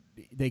that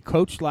they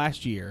coached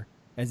last year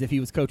as if he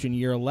was coaching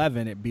year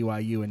 11 at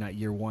BYU and not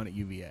year 1 at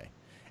UVA.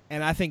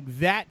 And I think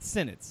that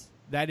sentence,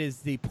 that is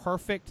the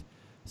perfect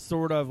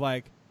sort of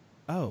like,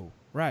 oh,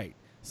 right,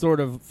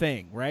 sort of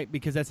thing, right?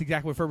 Because that's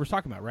exactly what Ferber's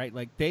talking about, right?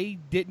 Like they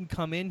didn't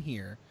come in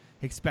here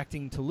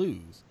expecting to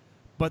lose,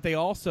 but they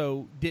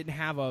also didn't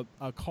have a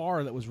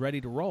car that was ready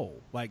to roll.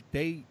 Like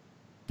they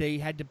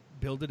had to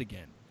build it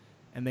again,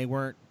 and they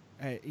weren't,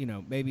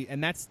 maybe.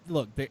 And that's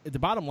the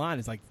bottom line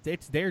is like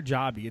it's their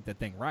job to get that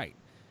thing right.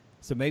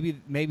 So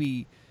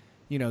maybe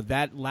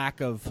that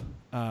lack of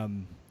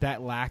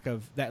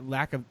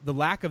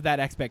that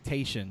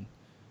expectation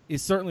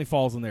is certainly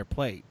falls on their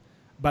plate.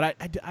 But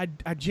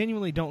I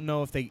genuinely don't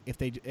know if they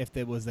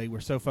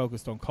were so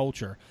focused on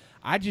culture.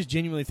 I just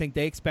genuinely think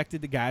they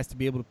expected the guys to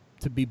be able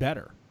to be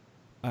better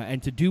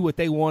and to do what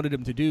they wanted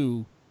them to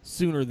do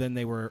sooner than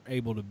they were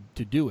able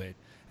to do it.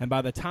 And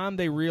by the time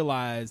they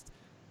realized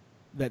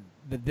that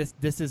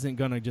this isn't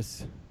going to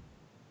just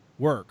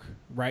work,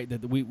 right?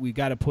 That we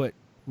got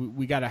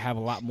to have a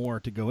lot more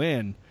to go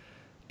in.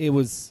 It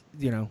was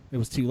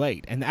too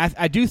late. And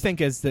I do think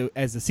as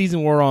the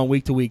season wore on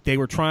week to week, they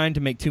were trying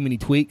to make too many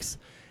tweaks,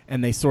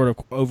 and they sort of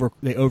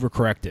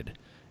overcorrected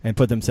and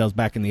put themselves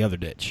back in the other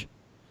ditch.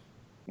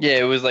 Yeah,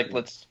 it was like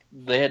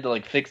they had to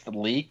like fix the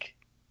leak,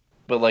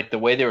 but like the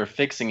way they were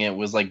fixing it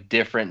was like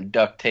different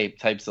duct tape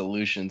type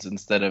solutions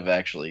instead of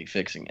actually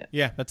fixing it.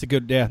 Yeah, that's a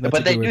good. Yeah, that's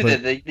but a they good knew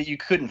that you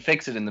couldn't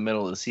fix it in the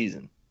middle of the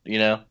season.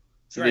 So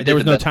right, there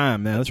was no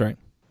time. Yeah, that's right.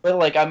 But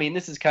like, I mean,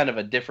 this is kind of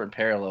a different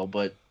parallel.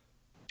 But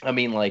I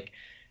mean, like,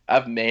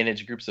 I've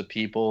managed groups of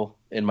people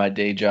in my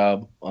day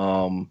job.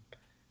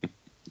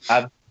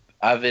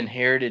 I've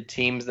inherited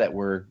teams that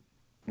were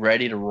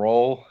ready to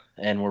roll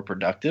and were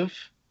productive.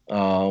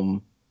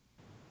 And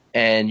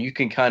you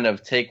can kind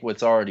of take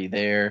what's already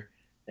there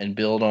and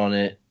build on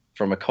it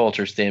from a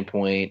culture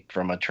standpoint,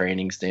 from a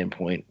training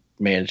standpoint,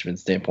 management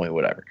standpoint,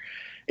 whatever.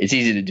 It's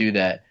easy to do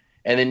that.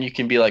 And then you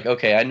can be like,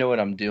 okay, I know what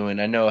I'm doing.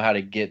 I know how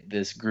to get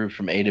this group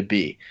from A to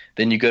B.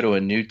 Then you go to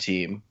a new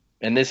team,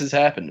 and this has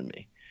happened to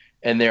me.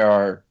 And there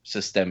are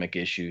systemic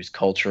issues,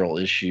 cultural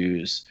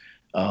issues,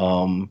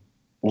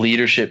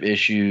 leadership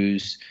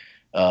issues,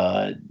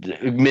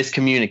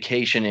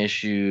 miscommunication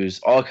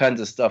issues, all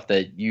kinds of stuff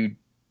that you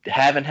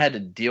haven't had to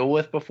deal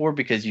with before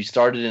because you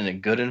started in a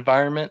good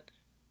environment.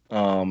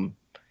 And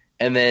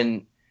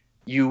then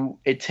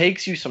it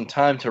takes you some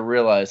time to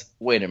realize,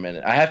 wait a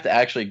minute, I have to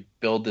actually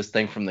build this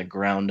thing from the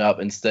ground up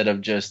instead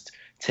of just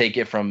take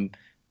it from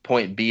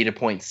point B to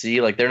point C.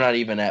 Like, they're not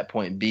even at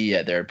point B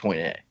yet, they're at point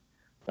A.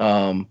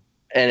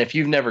 And if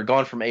you've never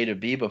gone from A to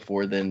B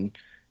before, then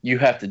you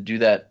have to do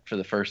that for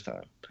the first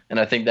time. And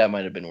I think that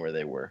might have been where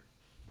they were.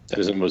 That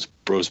is the most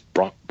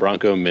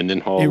Bronco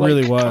Mendenhall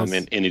really was.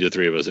 comment any of the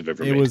three of us have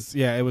ever made. It was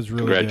really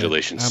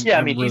Congratulations. good.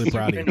 I mean, really he's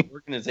proud of in you.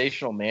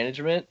 organizational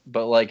management,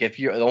 but like if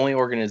you're the only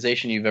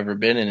organization you've ever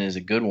been in is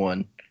a good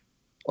one,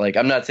 like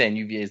I'm not saying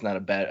UVA is not a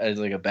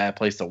bad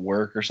place to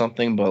work or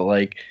something, but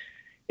like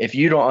if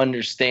you don't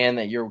understand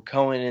that you're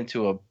going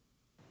into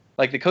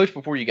like the coach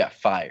before you got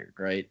fired,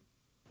 right?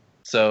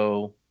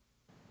 So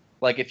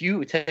like if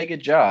you take a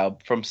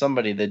job from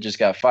somebody that just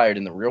got fired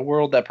in the real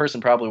world, that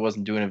person probably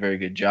wasn't doing a very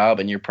good job,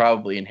 and you're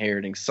probably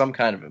inheriting some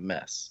kind of a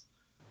mess.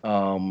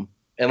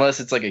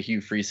 Unless it's like a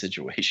Hugh Freeze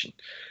situation.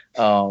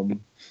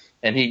 And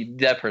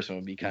that person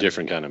would be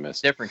different kind of mess.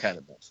 Different kind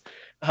of mess.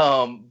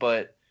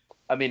 But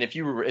I mean, if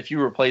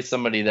you replace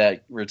somebody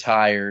that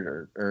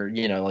retired or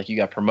like you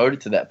got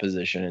promoted to that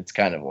position, it's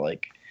kind of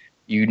like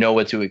you know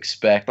what to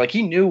expect. Like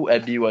he knew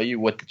at BYU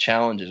what the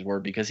challenges were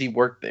because he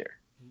worked there.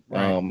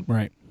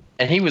 Right.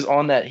 And he was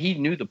on that. He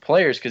knew the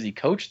players because he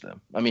coached them.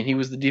 I mean, he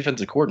was the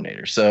defensive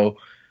coordinator. So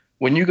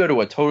when you go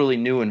to a totally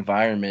new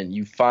environment,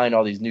 you find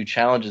all these new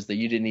challenges that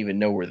you didn't even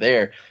know were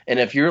there. And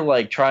if you're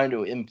like trying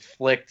to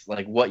inflict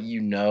like what you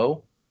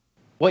know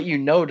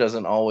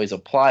doesn't always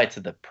apply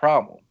to the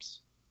problems.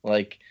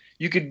 Like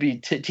you could be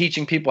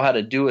teaching people how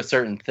to do a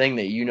certain thing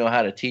that you know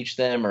how to teach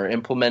them or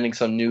implementing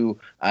some new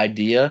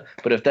idea.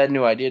 But if that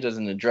new idea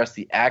doesn't address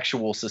the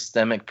actual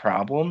systemic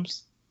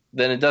problems,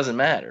 then it doesn't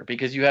matter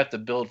because you have to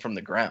build from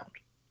the ground.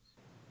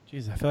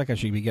 Jeez, I feel like I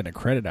should be getting a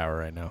credit hour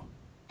right now.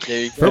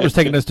 There you go. Ferber's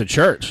taking us to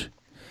church.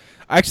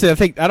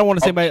 Actually, I don't want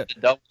to say my the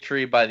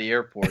Doubletree by the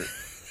airport.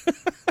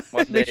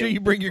 Make sure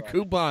you bring your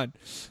coupon,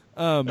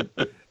 and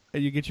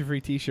you get your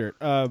free T-shirt.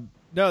 No,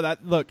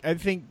 I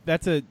think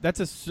that's a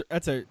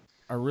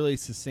really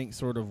succinct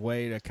sort of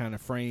way to kind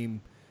of frame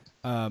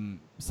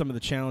some of the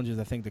challenges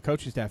I think the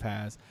coaching staff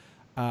has.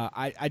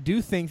 I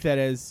do think that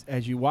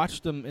as you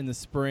watch them in the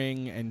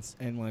spring and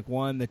like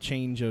the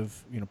change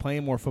of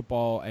playing more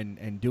football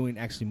and doing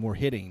actually more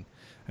hitting.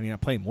 I mean,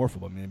 not playing more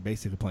football. I mean,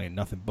 basically playing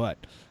nothing but.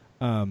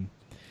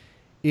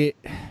 It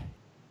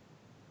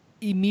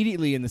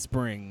immediately in the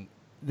spring,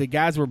 the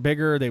guys were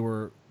bigger. They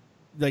were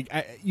like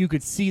you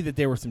could see that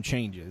there were some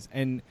changes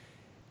and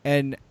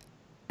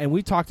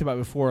we talked about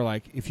before.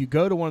 Like if you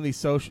go to one of these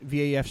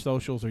VAF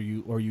socials or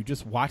you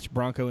just watch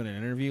Bronco in an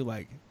interview,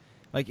 like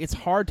it's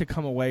hard to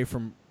come away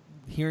from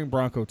hearing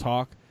Bronco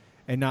talk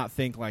and not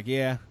think like,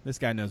 yeah, this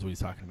guy knows what he's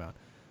talking about.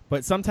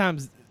 But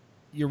sometimes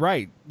you're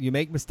right. You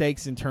make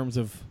mistakes in terms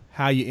of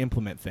how you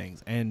implement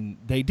things. And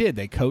they did.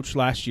 They coached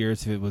last year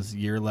as if it was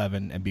year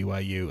 11 at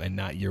BYU and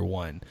not year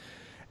 1.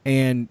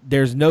 And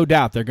there's no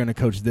doubt they're going to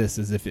coach this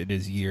as if it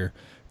is year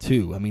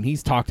 2. I mean,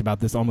 he's talked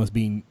about this almost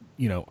being,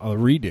 a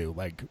redo,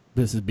 like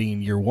this is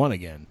being year 1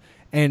 again.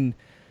 And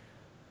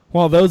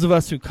while those of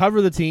us who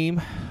cover the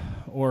team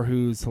or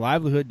whose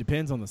livelihood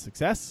depends on the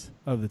success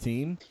of the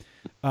team,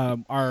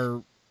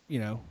 are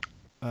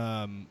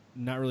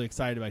not really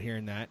excited about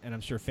hearing that, and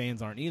I'm sure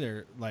fans aren't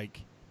either.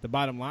 Like, the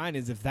bottom line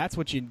is, if that's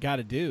what you got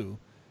to do,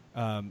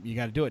 you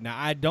got to do it. Now,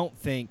 I don't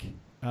think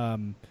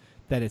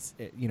that it's,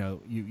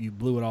 you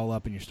blew it all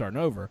up and you're starting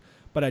over,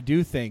 but I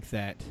do think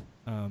that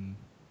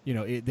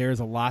there's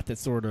a lot that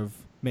sort of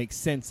makes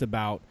sense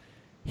about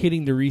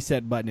hitting the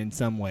reset button in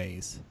some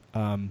ways.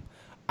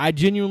 I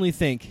genuinely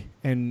think,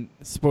 and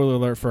spoiler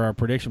alert for our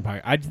prediction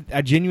podcast,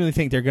 I genuinely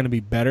think they're going to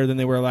be better than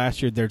they were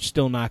last year. They're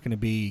still not going to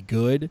be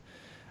good,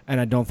 and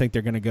I don't think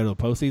they're going to go to the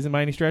postseason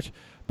by any stretch,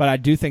 but I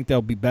do think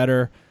they'll be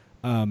better.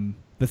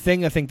 The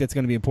thing I think that's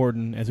going to be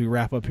important as we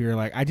wrap up here,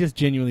 I just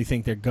genuinely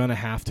think they're going to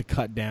have to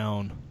cut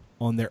down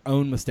on their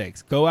own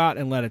mistakes. Go out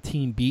and let a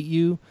team beat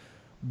you,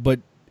 but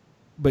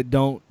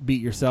don't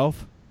beat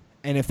yourself.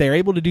 And if they're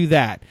able to do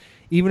that,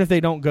 even if they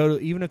don't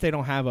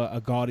have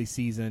a gaudy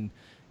season,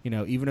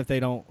 even if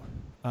they don't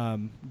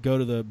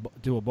go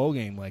to a bowl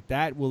game,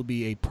 that will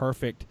be a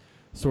perfect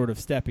sort of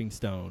stepping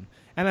stone.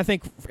 And I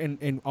think,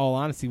 in all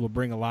honesty, will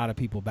bring a lot of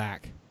people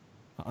back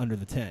under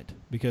the tent,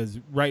 because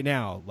right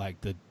now,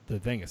 the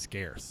thing is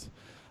scarce.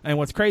 And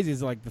what's crazy is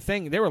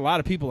there were a lot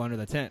of people under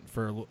the tent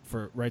for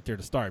right there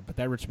to start, but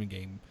that Richmond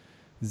game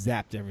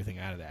zapped everything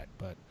out of that.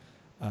 But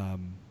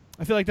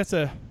I feel like that's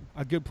a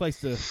good place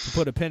to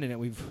put a pin in it.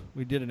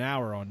 We did an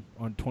hour on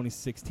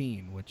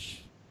 2016,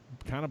 which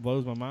kind of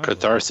blows my mind.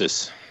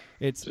 Catharsis.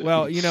 It's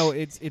one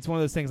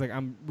of those things.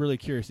 I'm really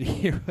curious to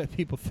hear what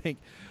people think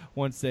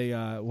once they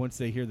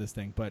hear this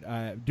thing. But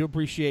I do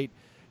appreciate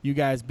you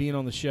guys being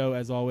on the show,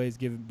 as always,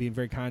 being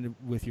very kind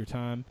with your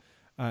time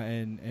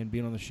and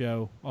being on the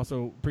show.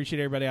 Also appreciate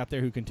everybody out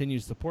there who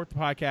continues to support the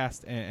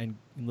podcast and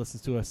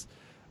listens to us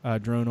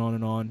drone on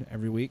and on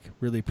every week.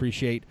 Really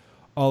appreciate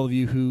all of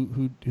you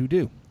who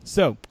do.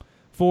 So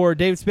for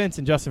David Spence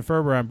and Justin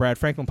Ferber, I'm Brad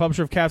Franklin,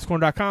 publisher of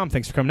CavsCorner.com.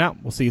 Thanks for coming out.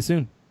 We'll see you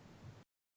soon.